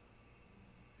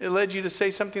 It led you to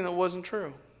say something that wasn't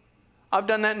true. I've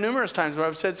done that numerous times where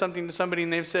I've said something to somebody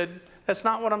and they've said, that's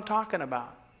not what I'm talking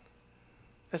about.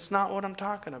 That's not what I'm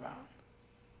talking about.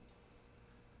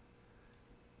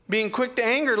 Being quick to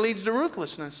anger leads to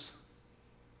ruthlessness.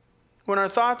 When our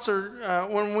thoughts are, I'll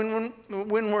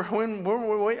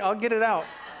get it out.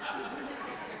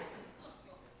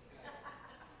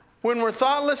 When we're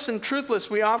thoughtless and truthless,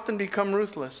 we often become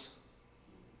ruthless.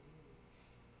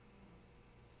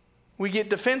 We get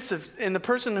defensive, and the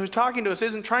person who's talking to us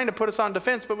isn't trying to put us on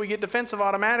defense, but we get defensive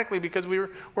automatically because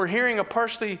we're hearing a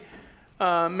partially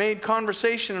made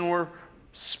conversation and we're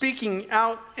speaking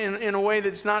out in a way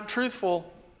that's not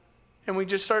truthful, and we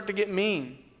just start to get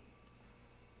mean.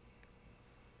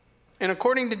 And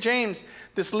according to James,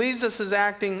 this leaves us as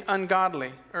acting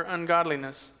ungodly or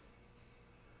ungodliness.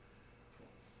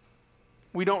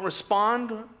 We don't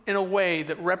respond in a way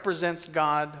that represents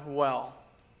God well.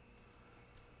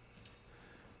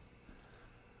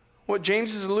 What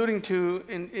James is alluding to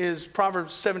is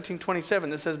Proverbs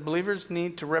 17:27 that says believers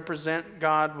need to represent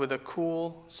God with a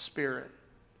cool spirit.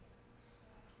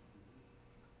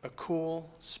 A cool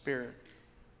spirit.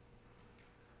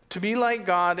 To be like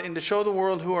God and to show the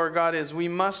world who our God is, we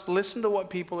must listen to what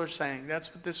people are saying.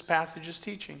 That's what this passage is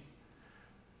teaching.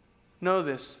 Know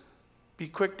this. Be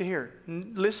quick to hear.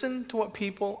 Listen to what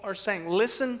people are saying.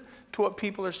 Listen to what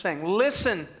people are saying.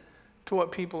 Listen to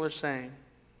what people are saying.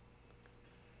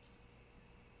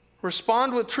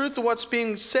 Respond with truth to what's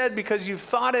being said because you've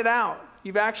thought it out.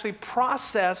 You've actually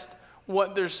processed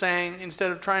what they're saying instead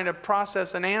of trying to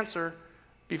process an answer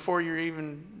before you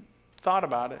even thought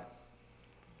about it.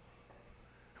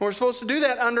 And we're supposed to do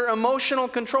that under emotional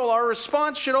control. Our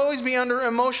response should always be under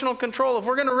emotional control. If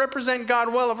we're going to represent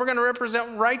God well, if we're going to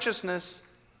represent righteousness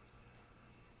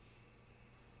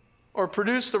or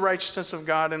produce the righteousness of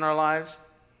God in our lives,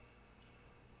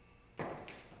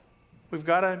 we've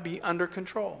got to be under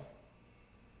control.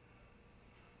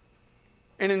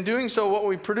 And in doing so, what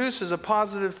we produce is a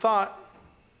positive thought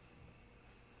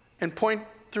and point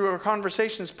through our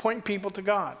conversations, point people to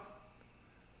God.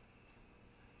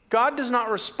 God does not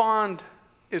respond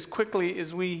as quickly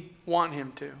as we want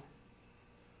him to.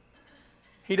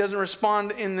 He doesn't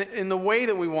respond in the way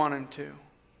that we want him to.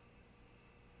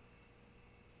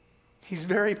 He's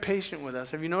very patient with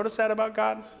us. Have you noticed that about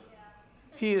God?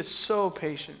 He is so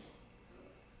patient.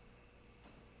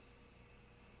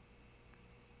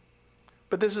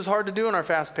 But this is hard to do in our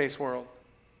fast-paced world.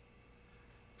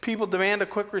 People demand a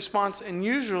quick response and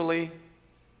usually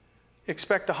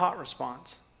expect a hot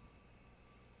response.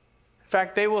 In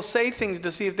fact, they will say things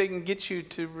to see if they can get you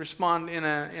to respond in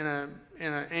an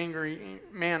angry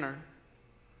manner.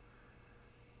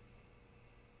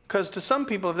 Because to some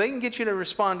people, if they can get you to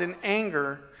respond in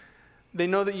anger, they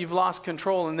know that you've lost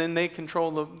control, and then they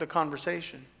control the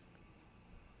conversation.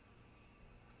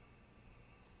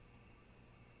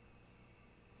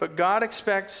 But God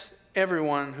expects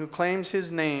everyone who claims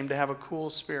his name to have a cool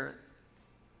spirit.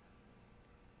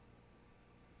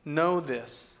 Know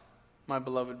this, my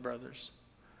beloved brothers.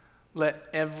 Let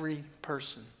every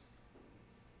person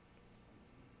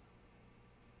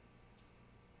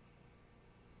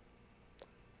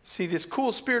see, this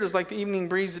cool spirit is like the evening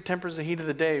breeze that tempers the heat of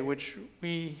the day, which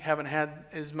we haven't had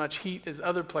as much heat as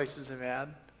other places have had.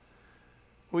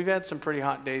 We've had some pretty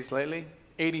hot days lately.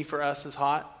 80 for us is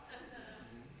hot.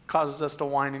 Causes us to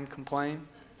whine and complain.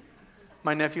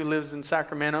 My nephew lives in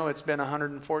Sacramento. It's been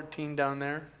 114 down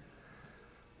there.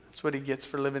 That's what he gets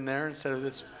for living there instead of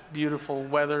this beautiful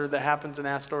weather that happens in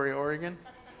Astoria, Oregon.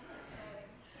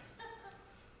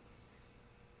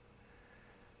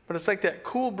 But it's like that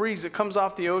cool breeze that comes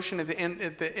off the ocean at the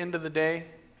end of the day,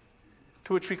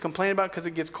 to which we complain about because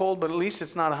it gets cold, but at least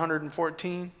it's not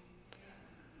 114.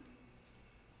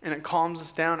 And it calms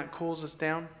us down, it cools us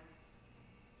down.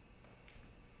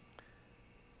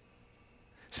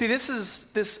 See,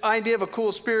 this idea of a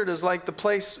cool spirit is like the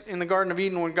place in the Garden of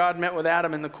Eden when God met with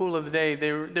Adam in the cool of the day.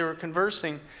 They were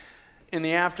conversing in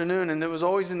the afternoon, and it was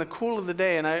always in the cool of the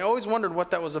day. And I always wondered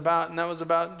what that was about, and that was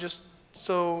about just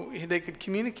so they could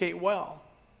communicate well.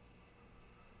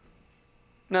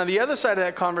 Now, the other side of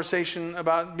that conversation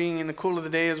about being in the cool of the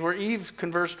day is where Eve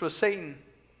conversed with Satan.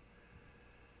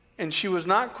 And she was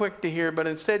not quick to hear, but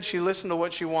instead she listened to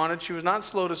what she wanted. She was not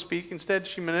slow to speak. Instead,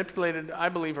 she manipulated, I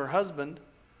believe, her husband.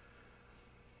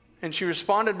 And she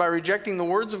responded by rejecting the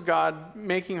words of God,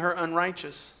 making her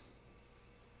unrighteous,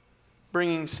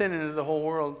 bringing sin into the whole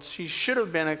world. She should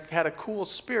have had a cool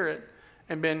spirit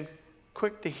and been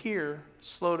quick to hear,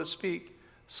 slow to speak,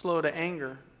 slow to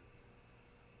anger.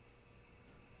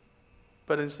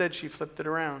 But instead she flipped it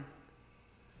around.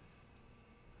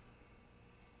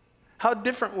 How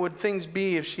different would things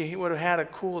be if she would have had a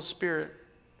cool spirit?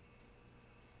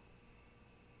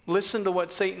 Listen to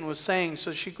what Satan was saying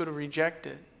so she could have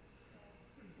rejected.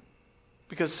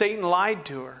 Because Satan lied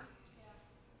to her.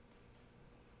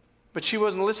 But she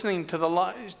wasn't listening to the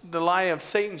lie of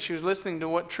Satan. She was listening to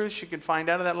what truth she could find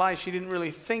out of that lie. She didn't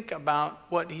really think about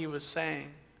what he was saying.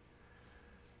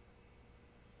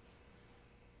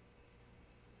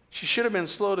 She should have been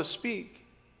slow to speak.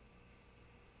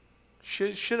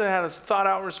 She should have had a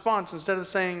thought-out response. Instead of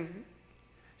saying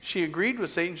she agreed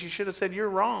with Satan, she should have said, "You're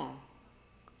wrong."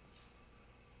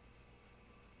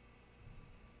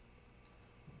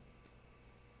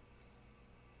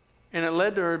 And it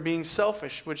led to her being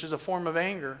selfish, which is a form of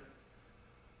anger.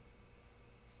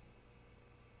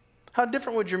 How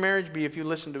different would your marriage be if you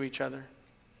listened to each other?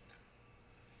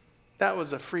 That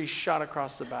was a free shot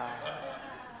across the bow.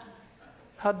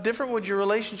 How different would your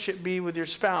relationship be with your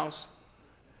spouse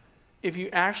if you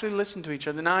actually listened to each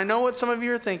other? Now, I know what some of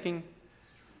you are thinking.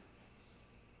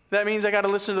 That means I got to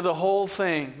listen to the whole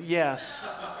thing. Yes.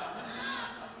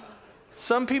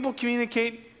 Some people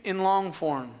communicate in long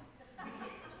form.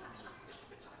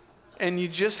 And you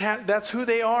just have, that's who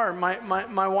they are.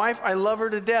 My wife, I love her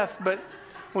to death, but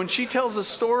when she tells a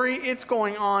story, it's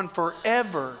going on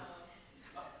forever.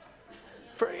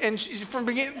 And she's from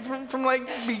beginning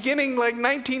like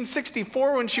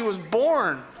 1964 when she was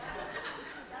born.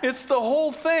 It's the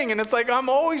whole thing, and it's like I'm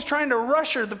always trying to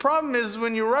rush her. The problem is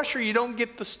when you rush her, you don't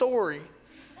get the story.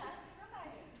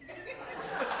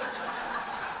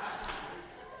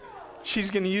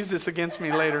 She's going to use this against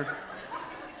me later.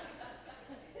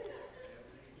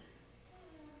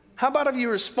 How about if you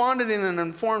responded in an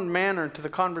informed manner to the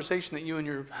conversation that you and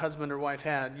your husband or wife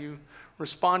had? You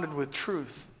responded with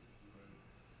truth,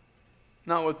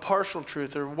 not with partial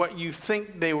truth or what you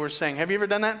think they were saying. Have you ever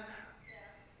done that?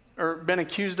 Or been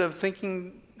accused of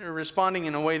thinking or responding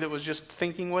in a way that was just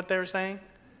thinking what they were saying?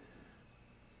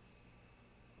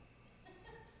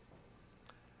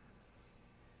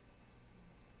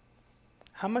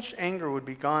 How much anger would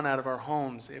be gone out of our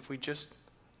homes if we just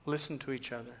listened to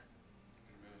each other?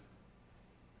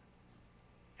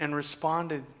 And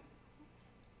responded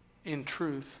in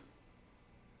truth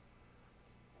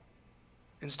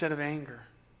instead of anger.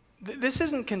 This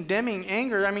isn't condemning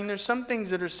anger. I mean, there's some things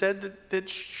that are said that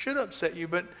should upset you,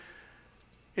 but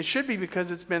It should be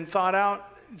because it's been thought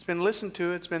out, it's been listened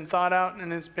to, it's been thought out,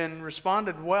 and it's been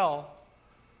responded well.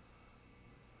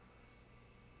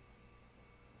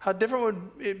 How different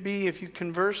would it be if you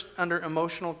conversed under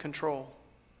emotional control?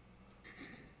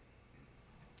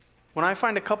 When I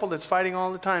find a couple that's fighting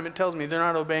all the time, it tells me they're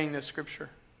not obeying this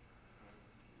scripture.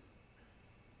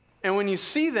 And when you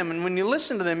see them and when you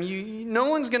listen to them, no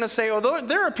one's going to say, oh,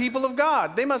 they're a people of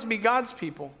God. They must be God's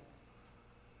people.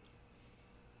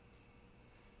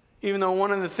 Even though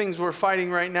one of the things we're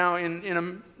fighting right now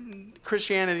in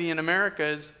Christianity in America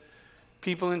is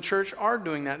people in church are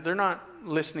doing that. They're not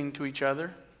listening to each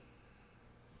other.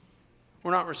 We're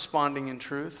not responding in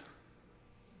truth.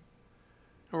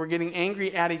 And we're getting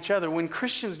angry at each other. When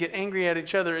Christians get angry at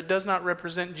each other, it does not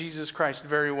represent Jesus Christ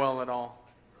very well at all.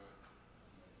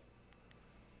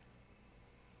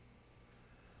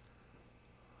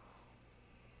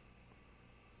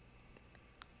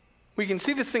 We can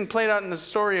see this thing played out in the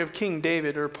story of King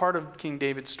David, or part of King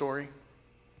David's story.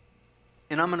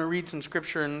 And I'm going to read some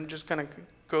scripture and just kind of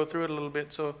go through it a little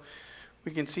bit so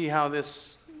we can see how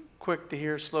this quick to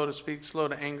hear, slow to speak, slow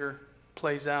to anger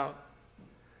plays out.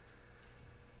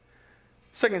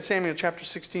 2 Samuel chapter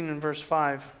 16 and verse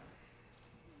 5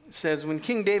 says, when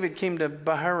King David came to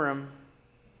Bahurim,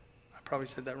 I probably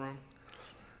said that wrong,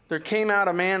 there came out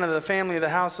a man of the family of the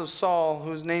house of Saul,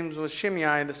 whose name was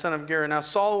Shimei, the son of Gera. Now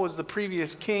Saul was the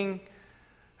previous king,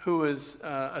 who was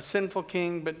a sinful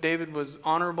king, but David was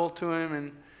honorable to him,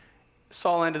 and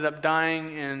Saul ended up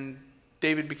dying, and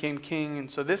David became king. And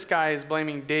so this guy is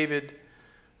blaming David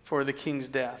for the king's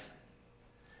death.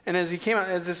 And as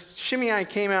this Shimei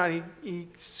came out, he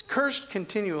cursed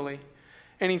continually.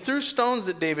 And he threw stones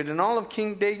at David and all of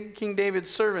King David's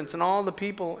servants and all the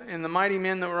people and the mighty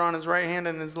men that were on his right hand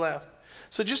and his left.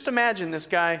 So just imagine this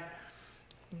guy.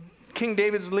 King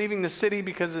David's leaving the city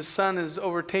because his son is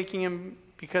overtaking him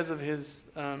because of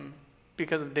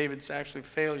David's actually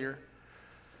failure.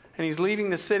 And he's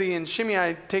leaving the city, and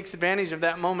Shimei takes advantage of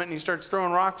that moment, and he starts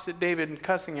throwing rocks at David and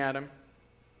cussing at him.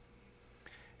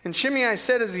 And Shimei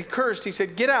said as he cursed, he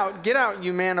said, get out,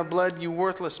 you man of blood, you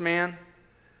worthless man.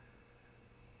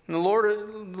 And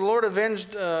the Lord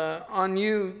avenged on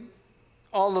you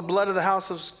all the blood of the house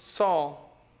of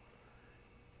Saul,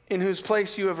 in whose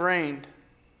place you have reigned.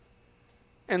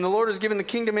 And the Lord has given the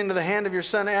kingdom into the hand of your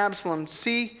son Absalom.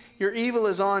 See, your evil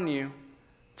is on you,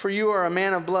 for you are a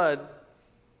man of blood.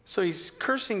 So he's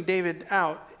cursing David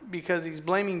out because he's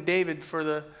blaming David for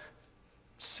the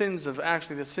sins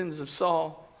of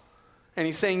Saul. And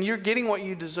he's saying, you're getting what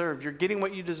you deserved. You're getting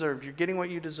what you deserved. You're getting what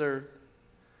you deserved.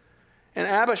 And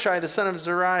Abishai, the son of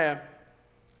Zeruiah,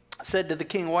 said to the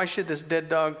king, why should this dead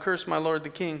dog curse my lord the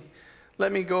king?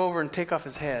 Let me go over and take off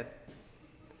his head.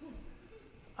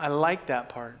 I like that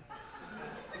part.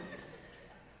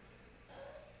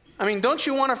 I mean, don't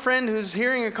you want a friend who's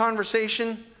hearing a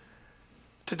conversation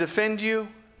to defend you?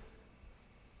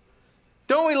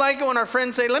 Don't we like it when our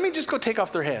friends say, let me just go take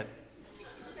off their head?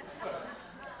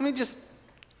 It's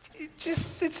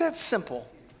that simple.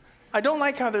 I don't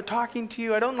like how they're talking to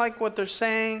you. I don't like what they're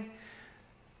saying.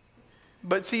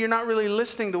 But see, you're not really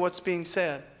listening to what's being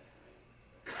said.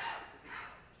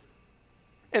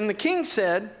 And the king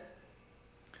said,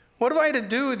 what have I to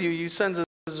do with you, you sons of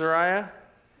Zeruiah?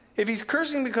 If he's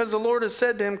cursing because the Lord has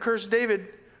said to him, curse David,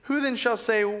 who then shall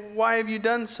say, why have you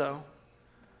done so?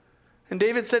 And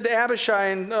David said to Abishai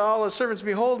and all his servants,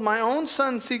 behold, my own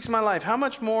son seeks my life. How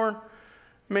much more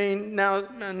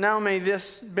may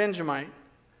this Benjamite?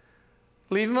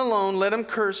 Leave him alone, let him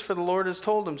curse, for the Lord has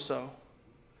told him so.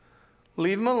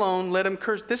 Leave him alone, let him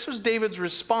curse. This was David's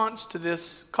response to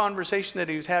this conversation that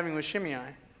he was having with Shimei.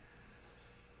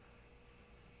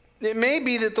 It may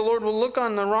be that the Lord will look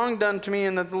on the wrong done to me,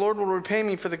 and that the Lord will repay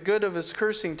me for the good of his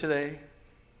cursing today.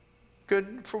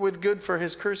 Good for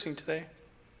his cursing today.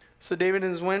 So David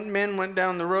and his men went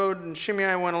down the road, and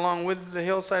Shimei went along with the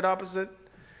hillside opposite,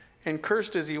 and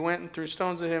cursed as he went, and threw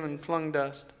stones at him and flung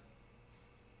dust.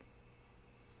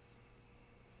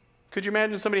 Could you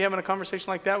imagine somebody having a conversation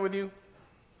like that with you?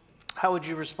 How would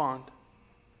you respond?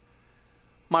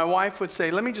 My wife would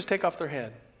say, let me just take off their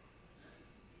head.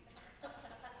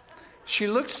 She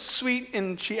looks sweet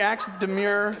and she acts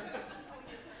demure,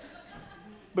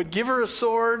 but give her a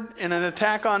sword and an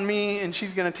attack on me and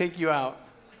she's going to take you out.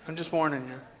 I'm just warning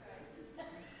you.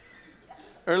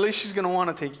 Or at least she's going to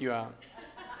want to take you out.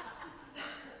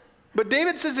 But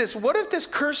David says this, what if this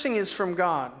cursing is from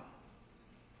God?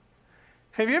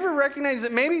 Have you ever recognized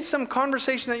that maybe some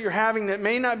conversation that you're having that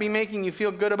may not be making you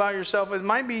feel good about yourself, it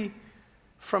might be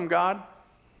from God?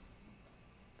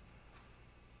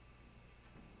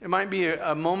 It might be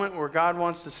a moment where God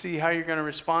wants to see how you're going to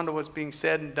respond to what's being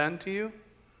said and done to you.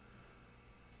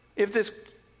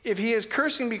 If he is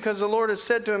cursing because the Lord has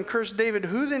said to him, curse David,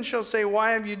 who then shall say,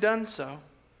 why have you done so?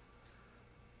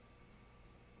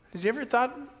 Has you ever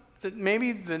thought that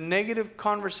maybe the negative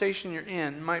conversation you're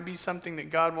in might be something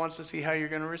that God wants to see how you're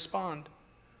going to respond?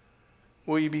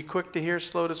 Will you be quick to hear,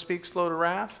 slow to speak, slow to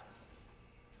wrath?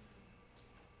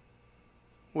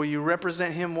 Will you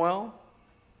represent him well?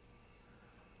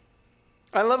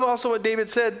 I love also what David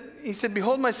said. He said,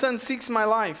 behold, my son seeks my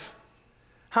life.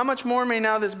 How much more may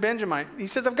now this Benjamite? He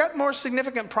says, I've got more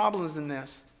significant problems than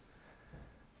this.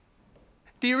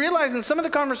 Do you realize in some of the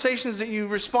conversations that you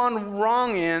respond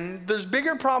wrong in, there's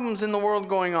bigger problems in the world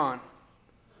going on?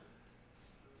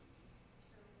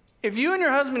 If you and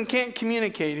your husband can't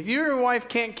communicate, if you and your wife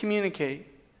can't communicate,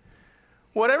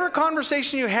 whatever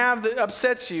conversation you have that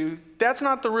upsets you, that's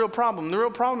not the real problem. The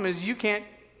real problem is you can't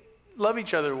love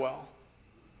each other well.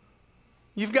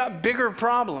 You've got bigger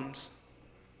problems.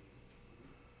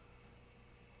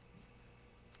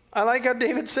 I like how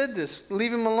David said this.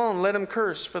 Leave him alone. Let him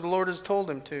curse, for the Lord has told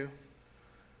him to.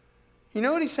 You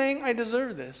know what he's saying? I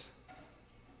deserve this.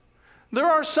 There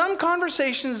are some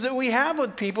conversations that we have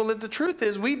with people that the truth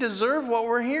is we deserve what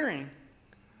we're hearing.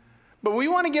 But we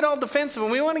want to get all defensive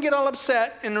and we want to get all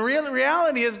upset. And the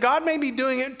reality is God may be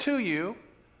doing it to you,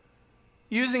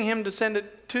 using him to send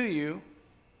it to you.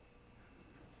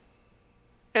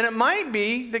 And it might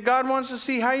be that God wants to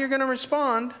see how you're going to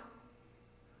respond.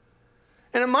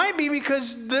 And it might be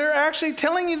because they're actually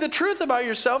telling you the truth about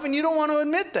yourself and you don't want to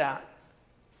admit that.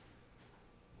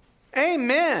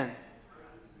 Amen.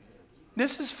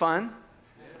 This is fun.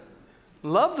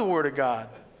 Love the Word of God.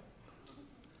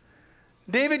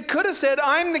 David could have said,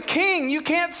 I'm the king. You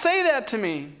can't say that to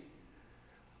me.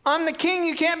 I'm the king.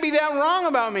 You can't be that wrong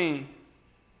about me.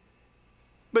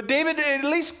 But David at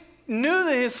least knew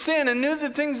that his sin and knew the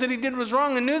things that he did was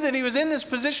wrong and knew that he was in this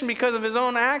position because of his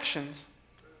own actions.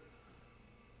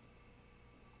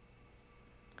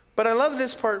 But I love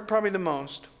this part probably the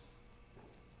most.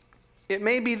 It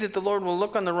may be that the Lord will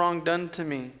look on the wrong done to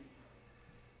me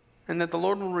and that the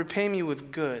Lord will repay me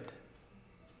with good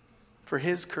for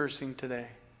his cursing today.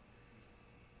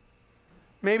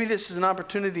 Maybe this is an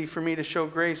opportunity for me to show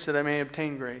grace that I may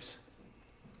obtain grace.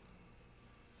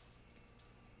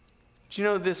 Do you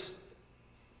know this,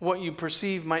 what you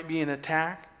perceive might be an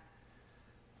attack,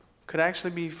 could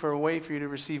actually be for a way for you to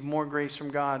receive more grace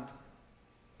from God,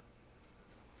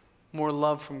 more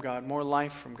love from God, more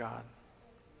life from God.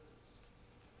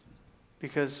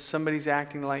 Because somebody's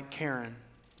acting like Karen.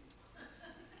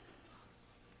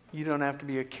 You don't have to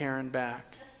be a Karen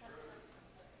back.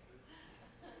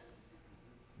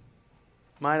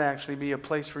 Might actually be a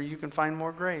place where you can find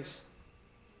more grace.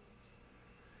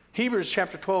 Hebrews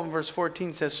chapter 12 and verse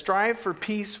 14 says, strive for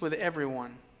peace with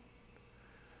everyone.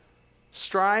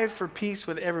 Strive for peace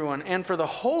with everyone and for the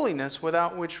holiness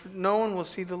without which no one will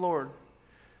see the Lord.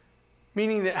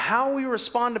 Meaning that how we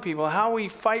respond to people, how we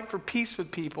fight for peace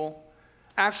with people,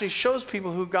 actually shows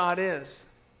people who God is.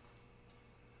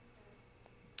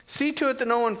 See to it that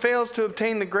no one fails to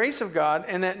obtain the grace of God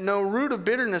and that no root of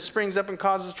bitterness springs up and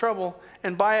causes trouble,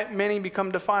 and by it many become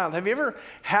defiled. Have you ever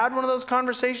had one of those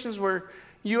conversations where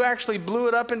you actually blew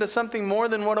it up into something more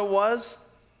than what it was?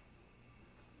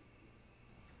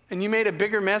 And you made a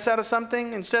bigger mess out of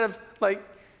something instead of like,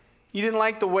 you didn't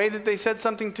like the way that they said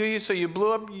something to you, so you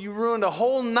blew up, you ruined a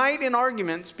whole night in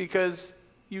arguments because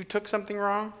you took something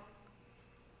wrong?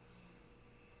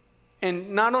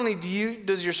 And not only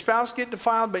does your spouse get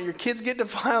defiled, but your kids get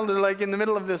defiled. They're like in the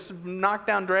middle of this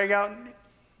knockdown, drag out.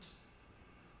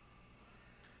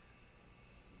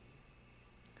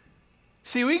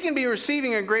 See, we can be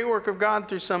receiving a great work of God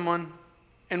through someone,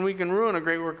 and we can ruin a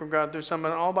great work of God through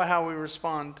someone, all by how we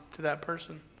respond to that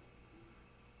person.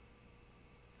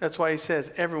 That's why he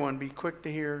says, everyone be quick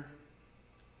to hear,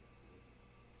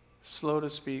 slow to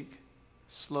speak,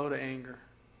 slow to anger.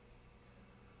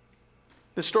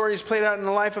 The story is played out in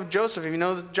the life of Joseph. If you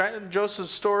know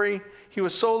Joseph's story, he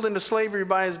was sold into slavery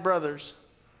by his brothers.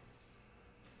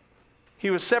 He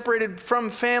was separated from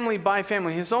family by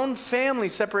family. His own family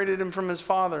separated him from his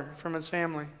father, from his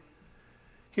family.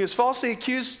 He was falsely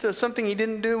accused of something he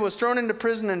didn't do, was thrown into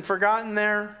prison and forgotten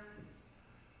there.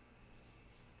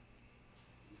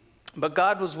 But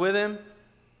God was with him.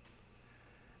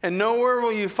 And nowhere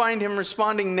will you find him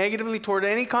responding negatively toward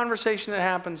any conversation that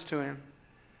happens to him.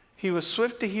 He was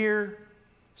swift to hear,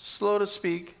 slow to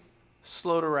speak,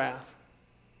 slow to wrath.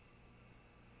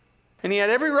 And he had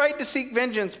every right to seek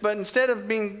vengeance, but instead of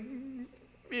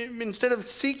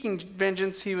seeking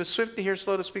vengeance, he was swift to hear,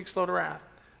 slow to speak, slow to wrath.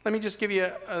 Let me just give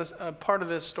you a part of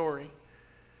this story.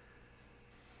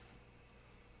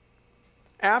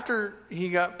 After he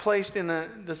got placed in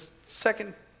the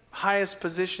second highest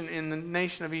position in the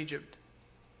nation of Egypt,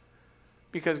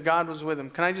 because God was with him.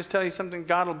 Can I just tell you something?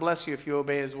 God will bless you if you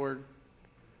obey his word.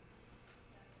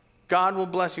 God will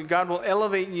bless you. God will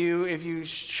elevate you if you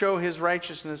show his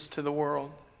righteousness to the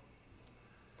world.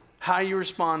 How you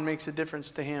respond makes a difference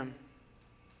to him.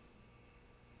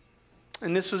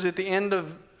 And this was at the end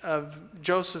of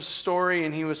Joseph's story,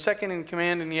 and he was second in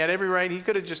command, and he had every right. He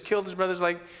could have just killed his brothers.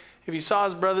 Like, if he saw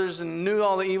his brothers and knew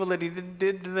all the evil that he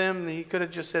did to them, he could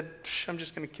have just said, I'm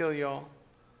just going to kill you all.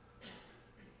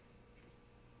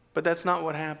 But that's not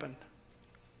what happened.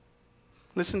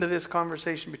 Listen to this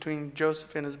conversation between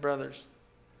Joseph and his brothers.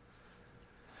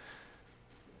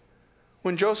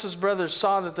 When Joseph's brothers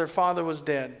saw that their father was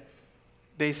dead,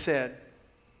 they said,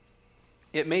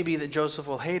 it may be that Joseph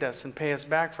will hate us and pay us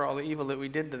back for all the evil that we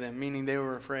did to them, meaning they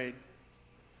were afraid.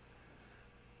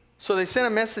 So they sent a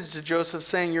message to Joseph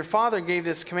saying, your father gave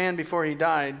this command before he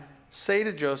died. Say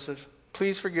to Joseph,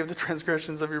 please forgive the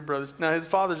transgressions of your brothers. Now his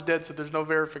father's dead, so there's no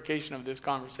verification of this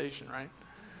conversation, right?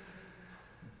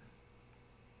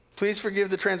 Please forgive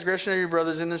the transgression of your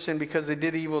brothers in their sin because they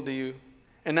did evil to you.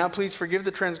 And now please forgive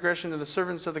the transgression of the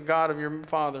servants of the God of your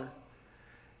father.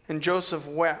 And Joseph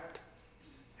wept.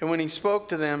 And when they spoke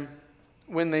to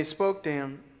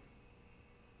him,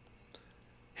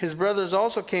 his brothers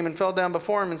also came and fell down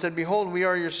before him and said, behold, we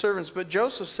are your servants. But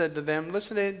Joseph said to them,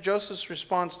 listen to Joseph's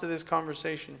response to this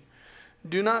conversation.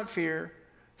 Do not fear,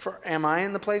 for am I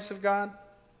in the place of God?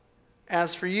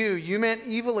 As for you, you meant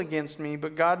evil against me,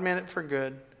 but God meant it for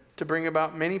good, to bring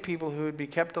about many people who would be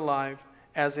kept alive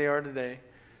as they are today.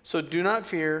 So do not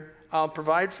fear, I'll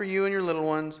provide for you and your little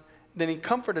ones. Then he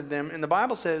comforted them, and the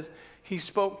Bible says he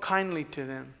spoke kindly to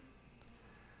them.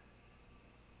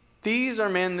 These are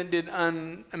men that did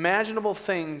unimaginable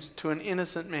things to an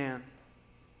innocent man.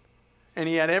 And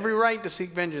he had every right to seek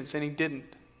vengeance, and he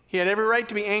didn't. He had every right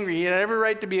to be angry. He had every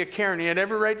right to be a Karen. He had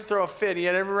every right to throw a fit. He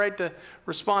had every right to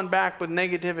respond back with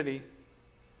negativity.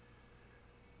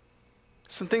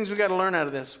 Some things we got to learn out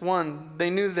of this. One, they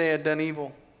knew they had done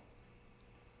evil.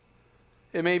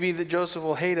 It may be that Joseph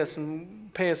will hate us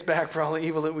and pay us back for all the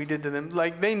evil that we did to them.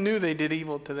 Like, they knew they did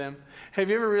evil to them. Have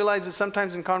you ever realized that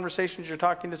sometimes in conversations you're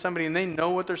talking to somebody and they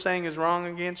know what they're saying is wrong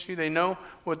against you? They know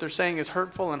what they're saying is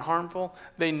hurtful and harmful.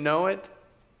 They know it.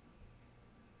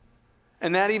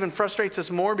 And that even frustrates us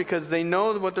more because they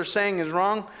know that what they're saying is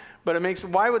wrong, but it makes,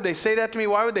 why would they say that to me?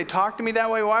 Why would they talk to me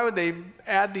that way? Why would they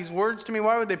add these words to me?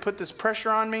 Why would they put this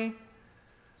pressure on me?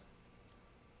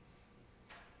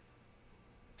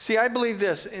 See, I believe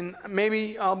this, and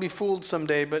maybe I'll be fooled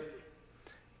someday, but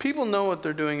people know what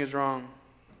they're doing is wrong.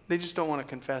 They just don't want to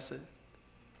confess it.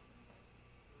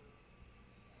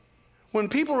 When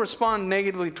people respond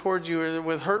negatively towards you or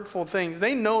with hurtful things,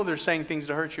 they know they're saying things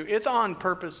to hurt you. It's on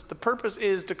purpose. The purpose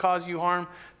is to cause you harm,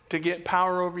 to get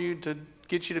power over you, to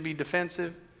get you to be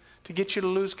defensive, to get you to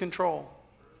lose control.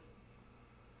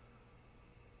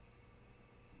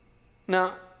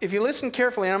 Now, if you listen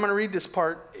carefully, and I'm going to read this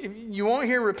part, you won't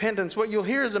hear repentance. What you'll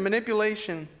hear is a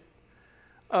manipulation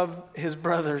of his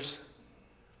brothers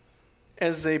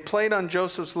as they played on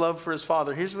Joseph's love for his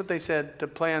father. Here's what they said to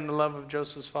play on the love of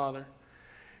Joseph's father.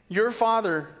 Your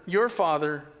father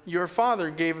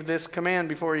gave this command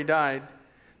before he died.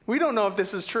 We don't know if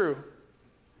this is true.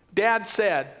 Dad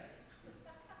said.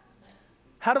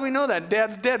 How do we know that?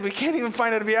 Dad's dead. We can't even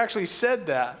find out if he actually said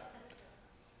that.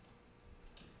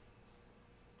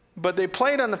 But they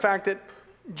played on the fact that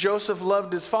Joseph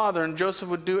loved his father and Joseph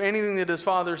would do anything that his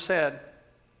father said.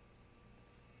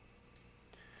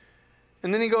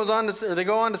 And then they go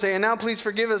on to say, and now please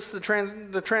forgive us the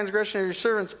transgression of your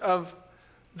servants of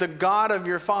the God of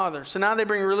your father. So now they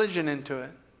bring religion into it.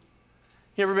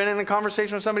 You ever been in a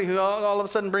conversation with somebody who all of a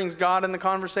sudden brings God in the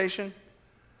conversation?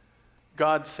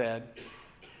 God said.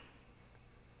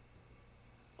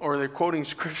 Or they're quoting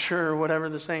scripture or whatever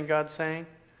they're saying God's saying.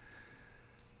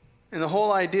 And the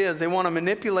whole idea is they want to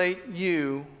manipulate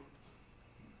you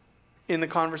in the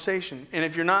conversation. And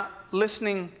if you're not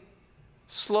listening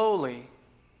slowly,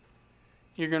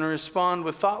 you're going to respond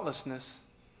with thoughtlessness.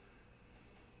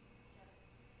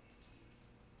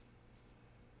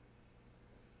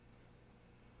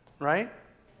 Right?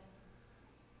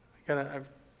 I've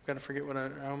got to forget what I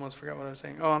almost forgot what I was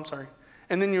saying. Oh, I'm sorry.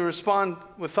 And then you respond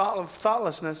with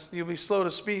thoughtlessness. You'll be slow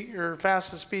to speak or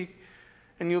fast to speak.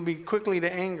 And you'll be quickly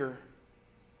to anger.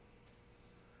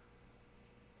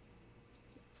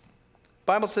 The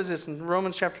Bible says this in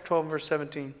Romans chapter 12, verse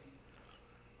 17.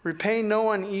 Repay no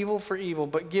one evil for evil,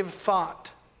 but give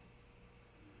thought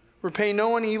Repay no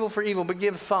one evil for evil, but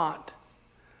give thought.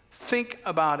 Think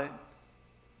about it.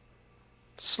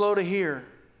 Slow to hear.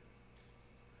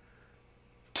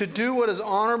 To do what is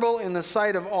honorable in the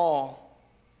sight of all.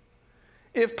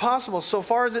 If possible, so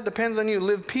far as it depends on you,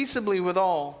 live peaceably with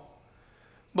all.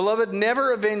 Beloved,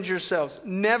 never avenge yourselves.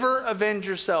 Never avenge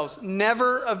yourselves.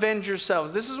 Never avenge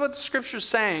yourselves. This is what the Scripture's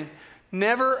saying.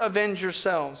 Never avenge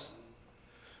yourselves.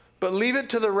 But leave it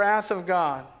to the wrath of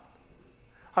God.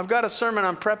 I've got a sermon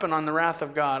I'm prepping on the wrath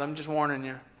of God. I'm just warning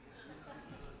you.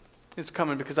 It's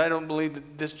coming because I don't believe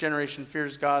that this generation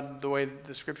fears God the way that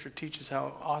the Scripture teaches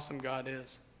how awesome God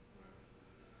is.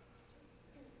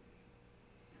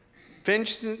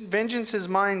 Vengeance is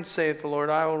mine, saith the Lord,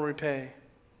 I will repay.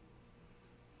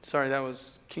 Sorry, that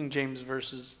was King James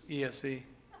versus ESV.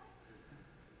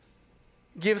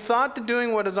 Give thought to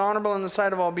doing what is honorable in the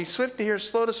sight of all. Be swift to hear,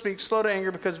 slow to speak, slow to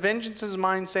anger, because vengeance is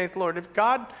mine, saith the Lord. If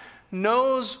God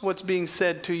knows what's being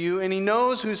said to you, and he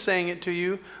knows who's saying it to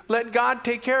you, let God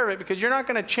take care of it, because you're not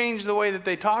going to change the way that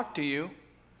they talk to you.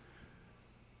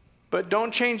 But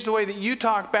don't change the way that you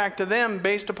talk back to them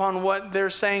based upon what they're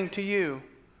saying to you.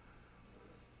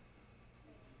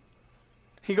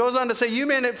 He goes on to say, you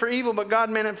meant it for evil, but God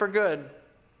meant it for good.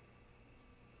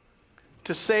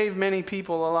 To save many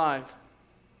people alive.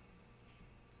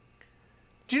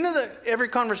 Do you know that every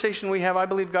conversation we have, I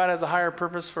believe God has a higher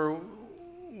purpose for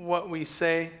what we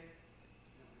say?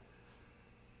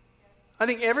 I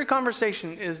think every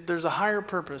conversation there's a higher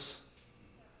purpose.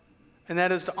 And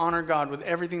that is to honor God with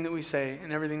everything that we say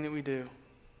and everything that we do.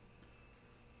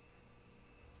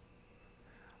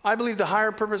 I believe the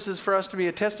higher purpose is for us to be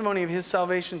a testimony of his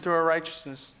salvation through our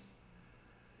righteousness.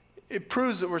 It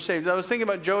proves that we're saved. I was thinking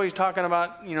about Joey talking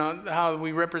about, how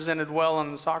we represented well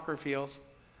on the soccer fields.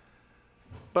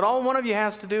 But all one of you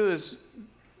has to do is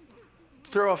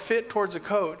throw a fit towards a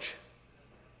coach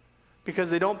because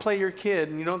they don't play your kid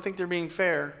and you don't think they're being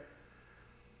fair.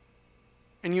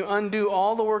 And you undo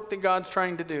all the work that God's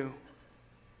trying to do.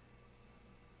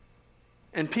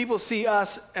 And people see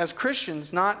us as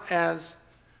Christians, not as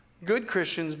good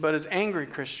Christians, but as angry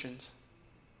Christians.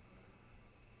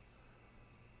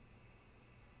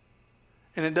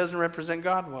 And it doesn't represent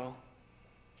God well.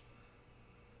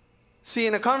 See,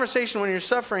 in a conversation when you're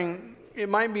suffering, it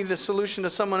might be the solution to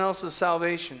someone else's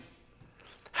salvation.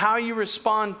 How you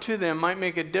respond to them might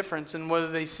make a difference in whether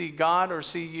they see God or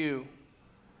see you.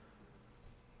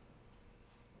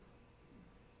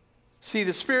 See,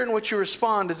 the spirit in which you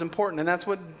respond is important, and that's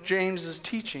what James is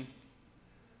teaching.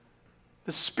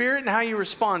 The spirit in how you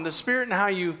respond, the spirit in how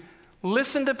you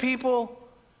listen to people,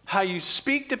 how you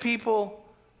speak to people,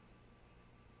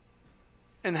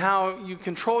 and how you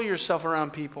control yourself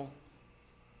around people.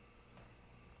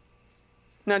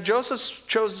 Now, Joseph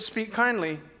chose to speak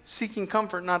kindly, seeking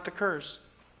comfort, not to curse.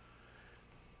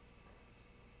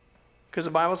 Because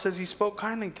the Bible says he spoke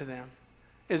kindly to them.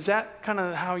 Is that kind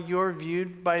of how you're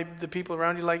viewed by the people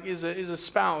around you? Like, is a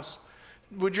spouse,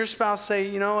 would your spouse say,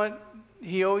 you know what?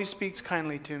 He always speaks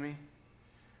kindly to me.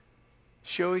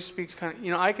 She always speaks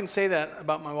kindly. I can say that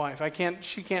about my wife.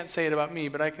 She can't say it about me,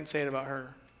 but I can say it about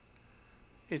her.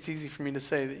 It's easy for me to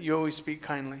say that you always speak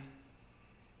kindly.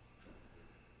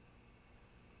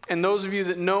 And those of you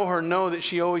that know her know that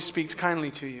she always speaks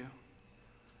kindly to you.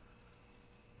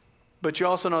 But you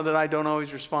also know that I don't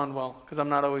always respond well because I'm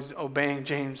not always obeying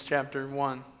James chapter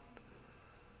 1.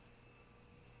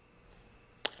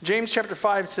 James chapter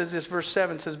 5 says this, verse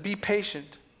 7 says, be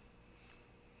patient.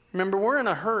 Remember, we're in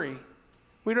a hurry.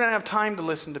 We don't have time to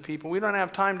listen to people. We don't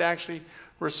have time to actually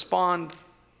respond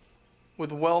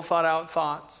with well thought out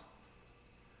thoughts.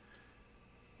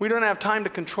 We don't have time to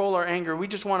control our anger. We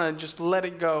just want to just let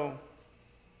it go.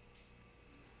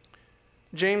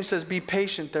 James says, be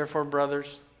patient, therefore,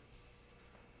 brothers,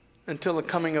 until the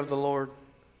coming of the Lord.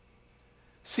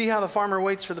 See how the farmer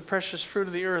waits for the precious fruit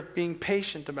of the earth, being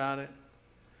patient about it,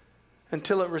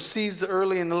 until it receives the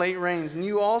early and the late rains. And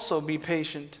you also be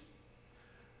patient.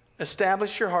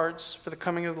 Establish your hearts, for the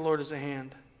coming of the Lord is at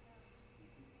hand.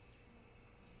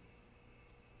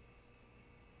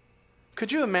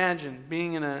 Could you imagine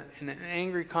being in an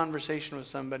angry conversation with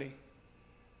somebody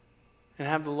and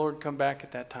have the Lord come back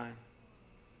at that time?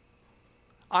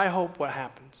 I hope what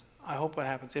happens,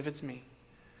 if it's me,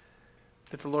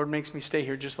 that the Lord makes me stay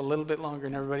here just a little bit longer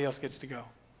and everybody else gets to go.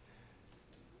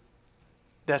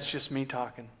 That's just me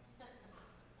talking.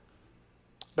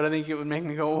 But I think it would make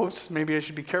me go, oops, maybe I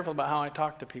should be careful about how I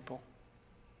talk to people.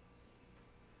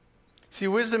 See,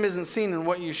 wisdom isn't seen in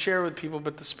what you share with people,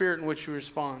 but the spirit in which you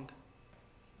respond.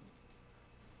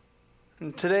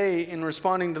 And today, in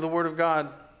responding to the Word of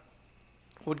God,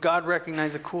 Would God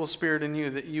recognize a cool spirit in you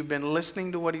that you've been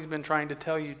listening to what he's been trying to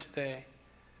tell you today?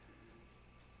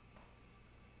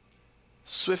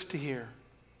 Swift to hear,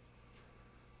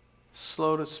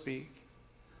 slow to speak,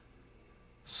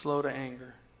 slow to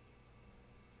anger.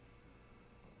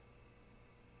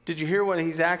 Did you hear what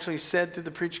he's actually said through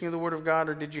the preaching of the Word of God,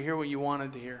 or did you hear what you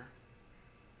wanted to hear?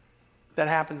 That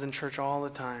happens in church all the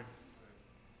time.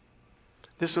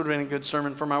 This would have been a good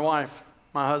sermon for my wife,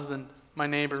 my husband, my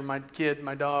neighbor, my kid,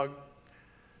 my dog,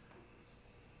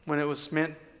 when it was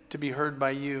meant to be heard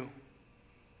by you.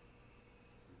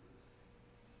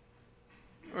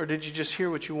 Or did you just hear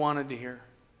what you wanted to hear?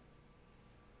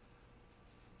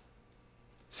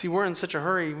 See, we're in such a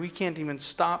hurry, we can't even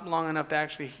stop long enough to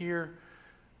actually hear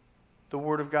the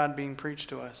Word of God being preached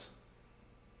to us,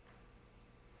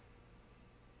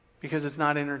 because it's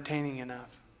not entertaining enough.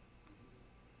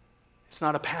 It's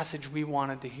not a passage we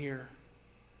wanted to hear.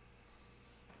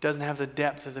 It doesn't have the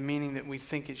depth or the meaning that we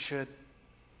think it should,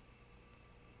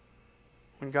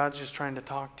 when God's just trying to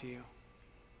talk to you.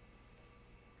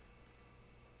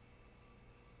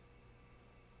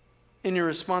 In your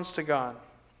response to God,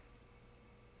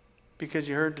 because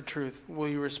you heard the truth, will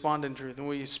you respond in truth? And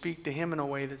will you speak to him in a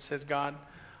way that says, God,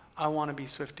 I want to be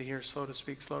swift to hear, slow to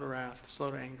speak, slow to wrath, slow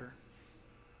to anger.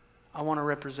 I want to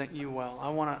represent you well. I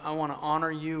want to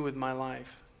honor you with my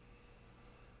life.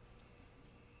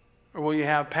 Or will you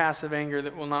have passive anger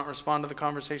that will not respond to the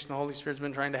conversation the Holy Spirit's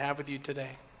been trying to have with you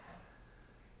today?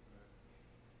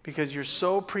 Because you're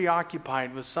so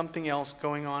preoccupied with something else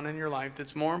going on in your life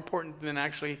that's more important than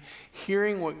actually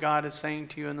hearing what God is saying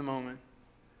to you in the moment.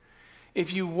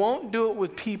 If you won't do it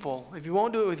with people, if you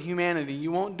won't do it with humanity,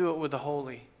 you won't do it with the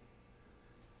holy.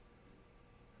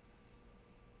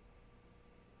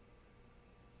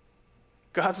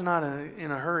 God's not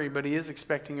in a hurry, but he is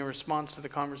expecting a response to the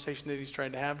conversation that he's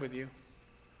tried to have with you.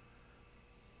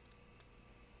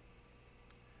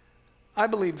 I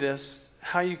believe this.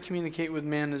 How you communicate with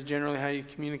men is generally how you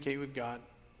communicate with God.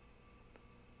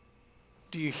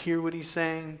 Do you hear what he's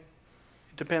saying?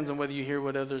 It depends on whether you hear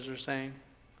what others are saying.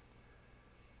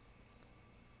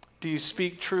 Do you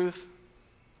speak truth?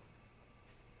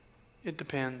 It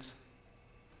depends.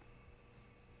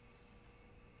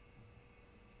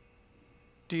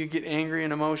 Do you get angry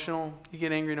and emotional? You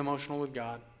get angry and emotional with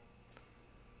God.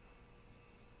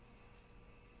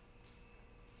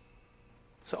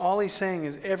 So all he's saying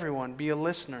is, everyone, be a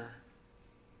listener.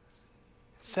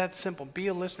 It's that simple. Be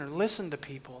a listener. Listen to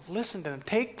people. Listen to them.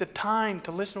 Take the time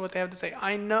to listen to what they have to say.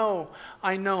 I know.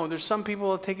 There's some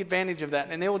people that take advantage of that,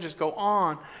 and they will just go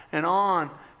on and on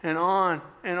and on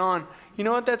and on. You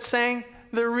know what that's saying?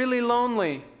 They're really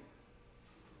lonely.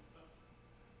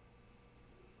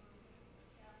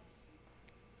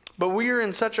 But we are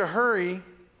in such a hurry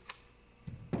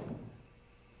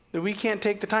that we can't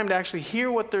take the time to actually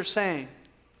hear what they're saying.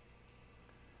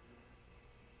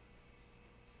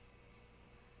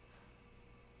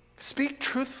 Speak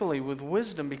truthfully with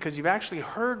wisdom, because you've actually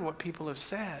heard what people have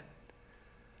said.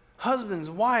 Husbands,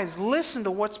 wives, listen to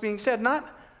what's being said, not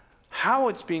how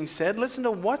it's being said. Listen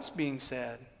to what's being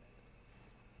said.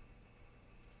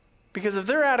 Because if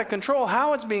they're out of control,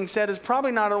 how it's being said is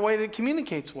probably not a way that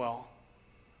communicates well.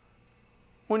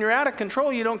 When you're out of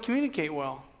control, you don't communicate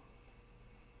well.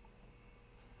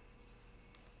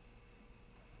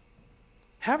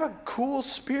 Have a cool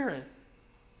spirit.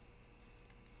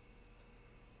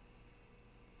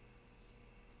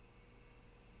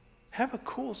 Have a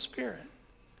cool spirit.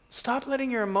 Stop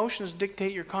letting your emotions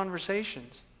dictate your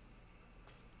conversations.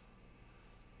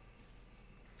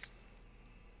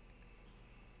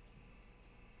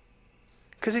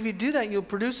 Because if you do that, you'll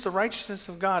produce the righteousness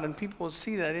of God, and people will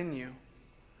see that in you.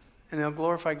 And they'll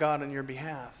glorify God on your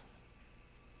behalf.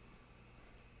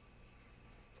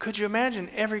 Could you imagine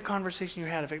every conversation you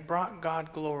had if it brought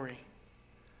God glory?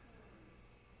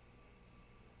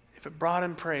 If it brought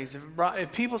him praise?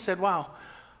 If people said, wow,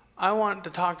 I want to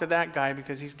talk to that guy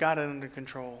because he's got it under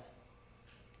control.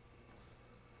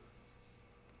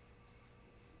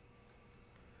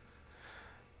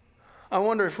 I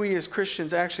wonder if we as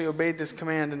Christians actually obeyed this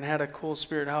command and had a cool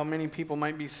spirit, how many people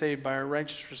might be saved by our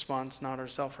righteous response, not our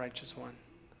self-righteous one.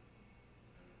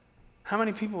 How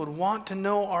many people would want to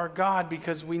know our God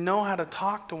because we know how to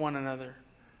talk to one another.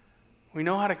 We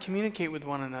know how to communicate with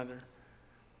one another.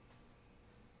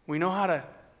 We know how to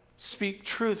speak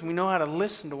truth. We know how to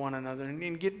listen to one another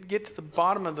and get to the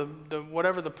bottom of the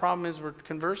whatever the problem is we're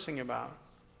conversing about.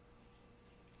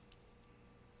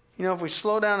 You know, if we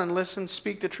slow down and listen,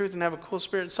 speak the truth, and have a cool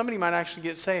spirit, somebody might actually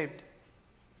get saved.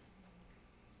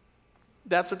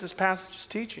 That's what this passage is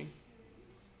teaching.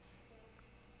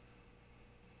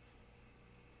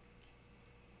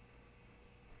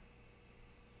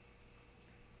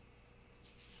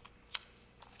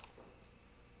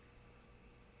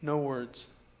 No words.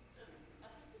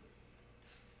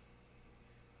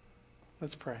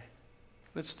 Let's pray.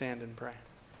 Let's stand and pray.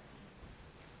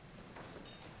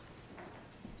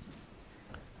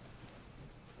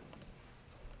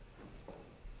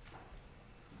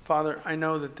 Father, I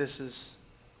know that this is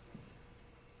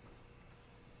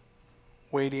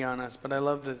weighty on us, but I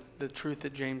love the truth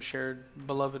that James shared.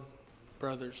 Beloved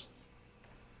brothers,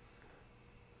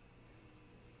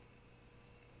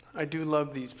 I do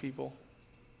love these people.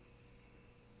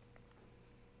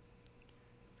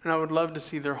 And I would love to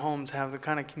see their homes have the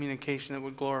kind of communication that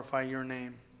would glorify your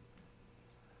name.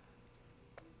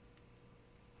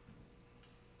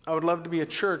 I would love to be a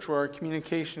church where our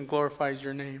communication glorifies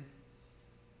your name.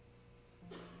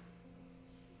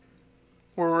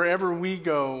 Where wherever we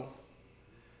go,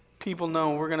 people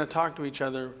know we're going to talk to each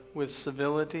other with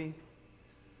civility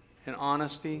and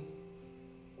honesty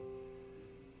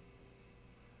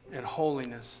and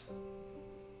holiness.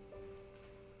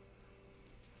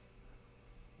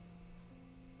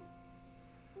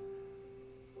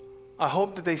 I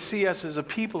hope that they see us as a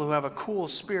people who have a cool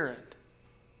spirit.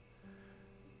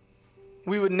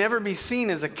 We would never be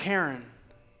seen as a Karen.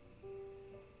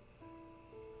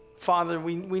 Father,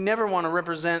 we never want to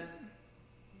represent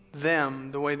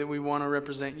them the way that we want to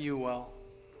represent you well.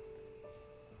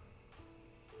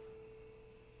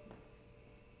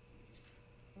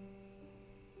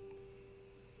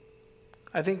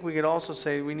 I think we could also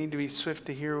say we need to be swift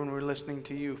to hear when we're listening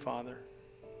to you, Father.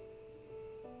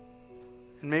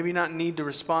 And maybe not need to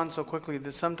respond so quickly,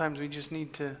 that sometimes we just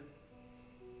need to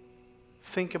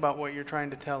think about what you're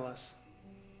trying to tell us.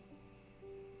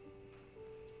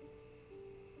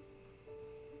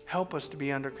 Help us to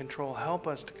be under control. Help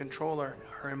us to control our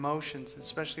emotions,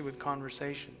 especially with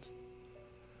conversations.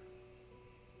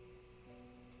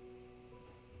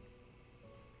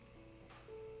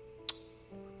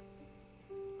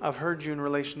 I've heard you in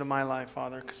relation to my life,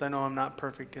 Father, because I know I'm not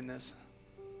perfect in this.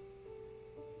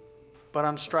 But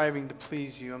I'm striving to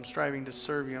please you. I'm striving to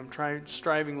serve you. I'm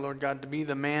striving, Lord God, to be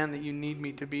the man that you need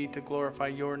me to be to glorify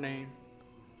your name.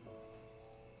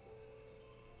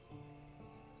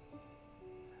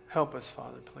 Help us,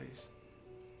 Father, please.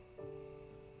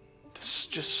 To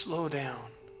just slow down.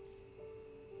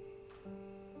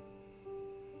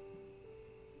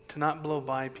 To not blow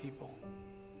by people.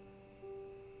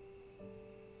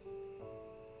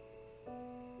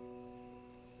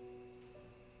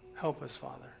 Help us,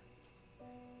 Father.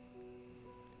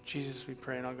 Jesus, we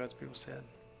pray, and all God's people said.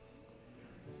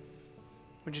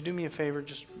 Would you do me a favor,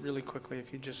 just really quickly,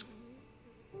 if you just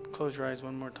close your eyes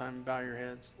one more time and bow your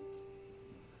heads?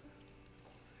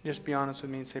 Just be honest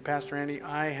with me and say, Pastor Andy,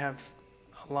 I have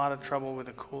a lot of trouble with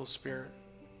a cool spirit.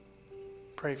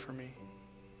 Pray for me.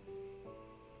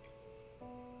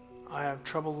 I have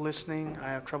trouble listening. I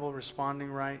have trouble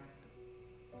responding right.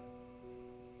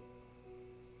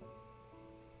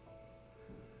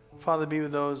 Father, be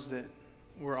with those that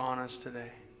were honest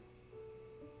today.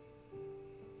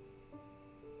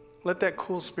 Let that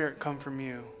cool spirit come from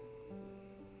you.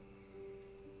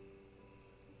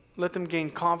 Let them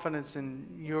gain confidence in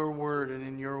your word and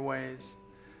in your ways.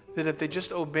 That if they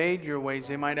just obeyed your ways,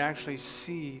 they might actually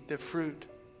see the fruit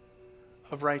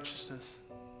of righteousness.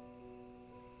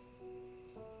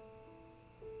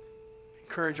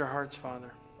 Encourage our hearts,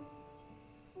 Father,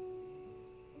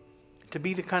 to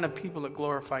be the kind of people that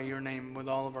glorify your name with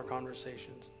all of our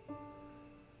conversations.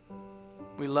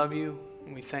 We love you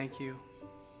and we thank you.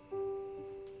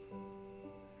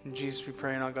 In Jesus we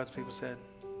pray, and all God's people said,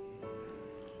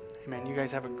 amen. You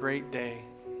guys have a great day.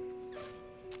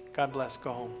 God bless.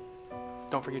 Go home.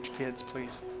 Don't forget your kids,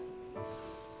 please.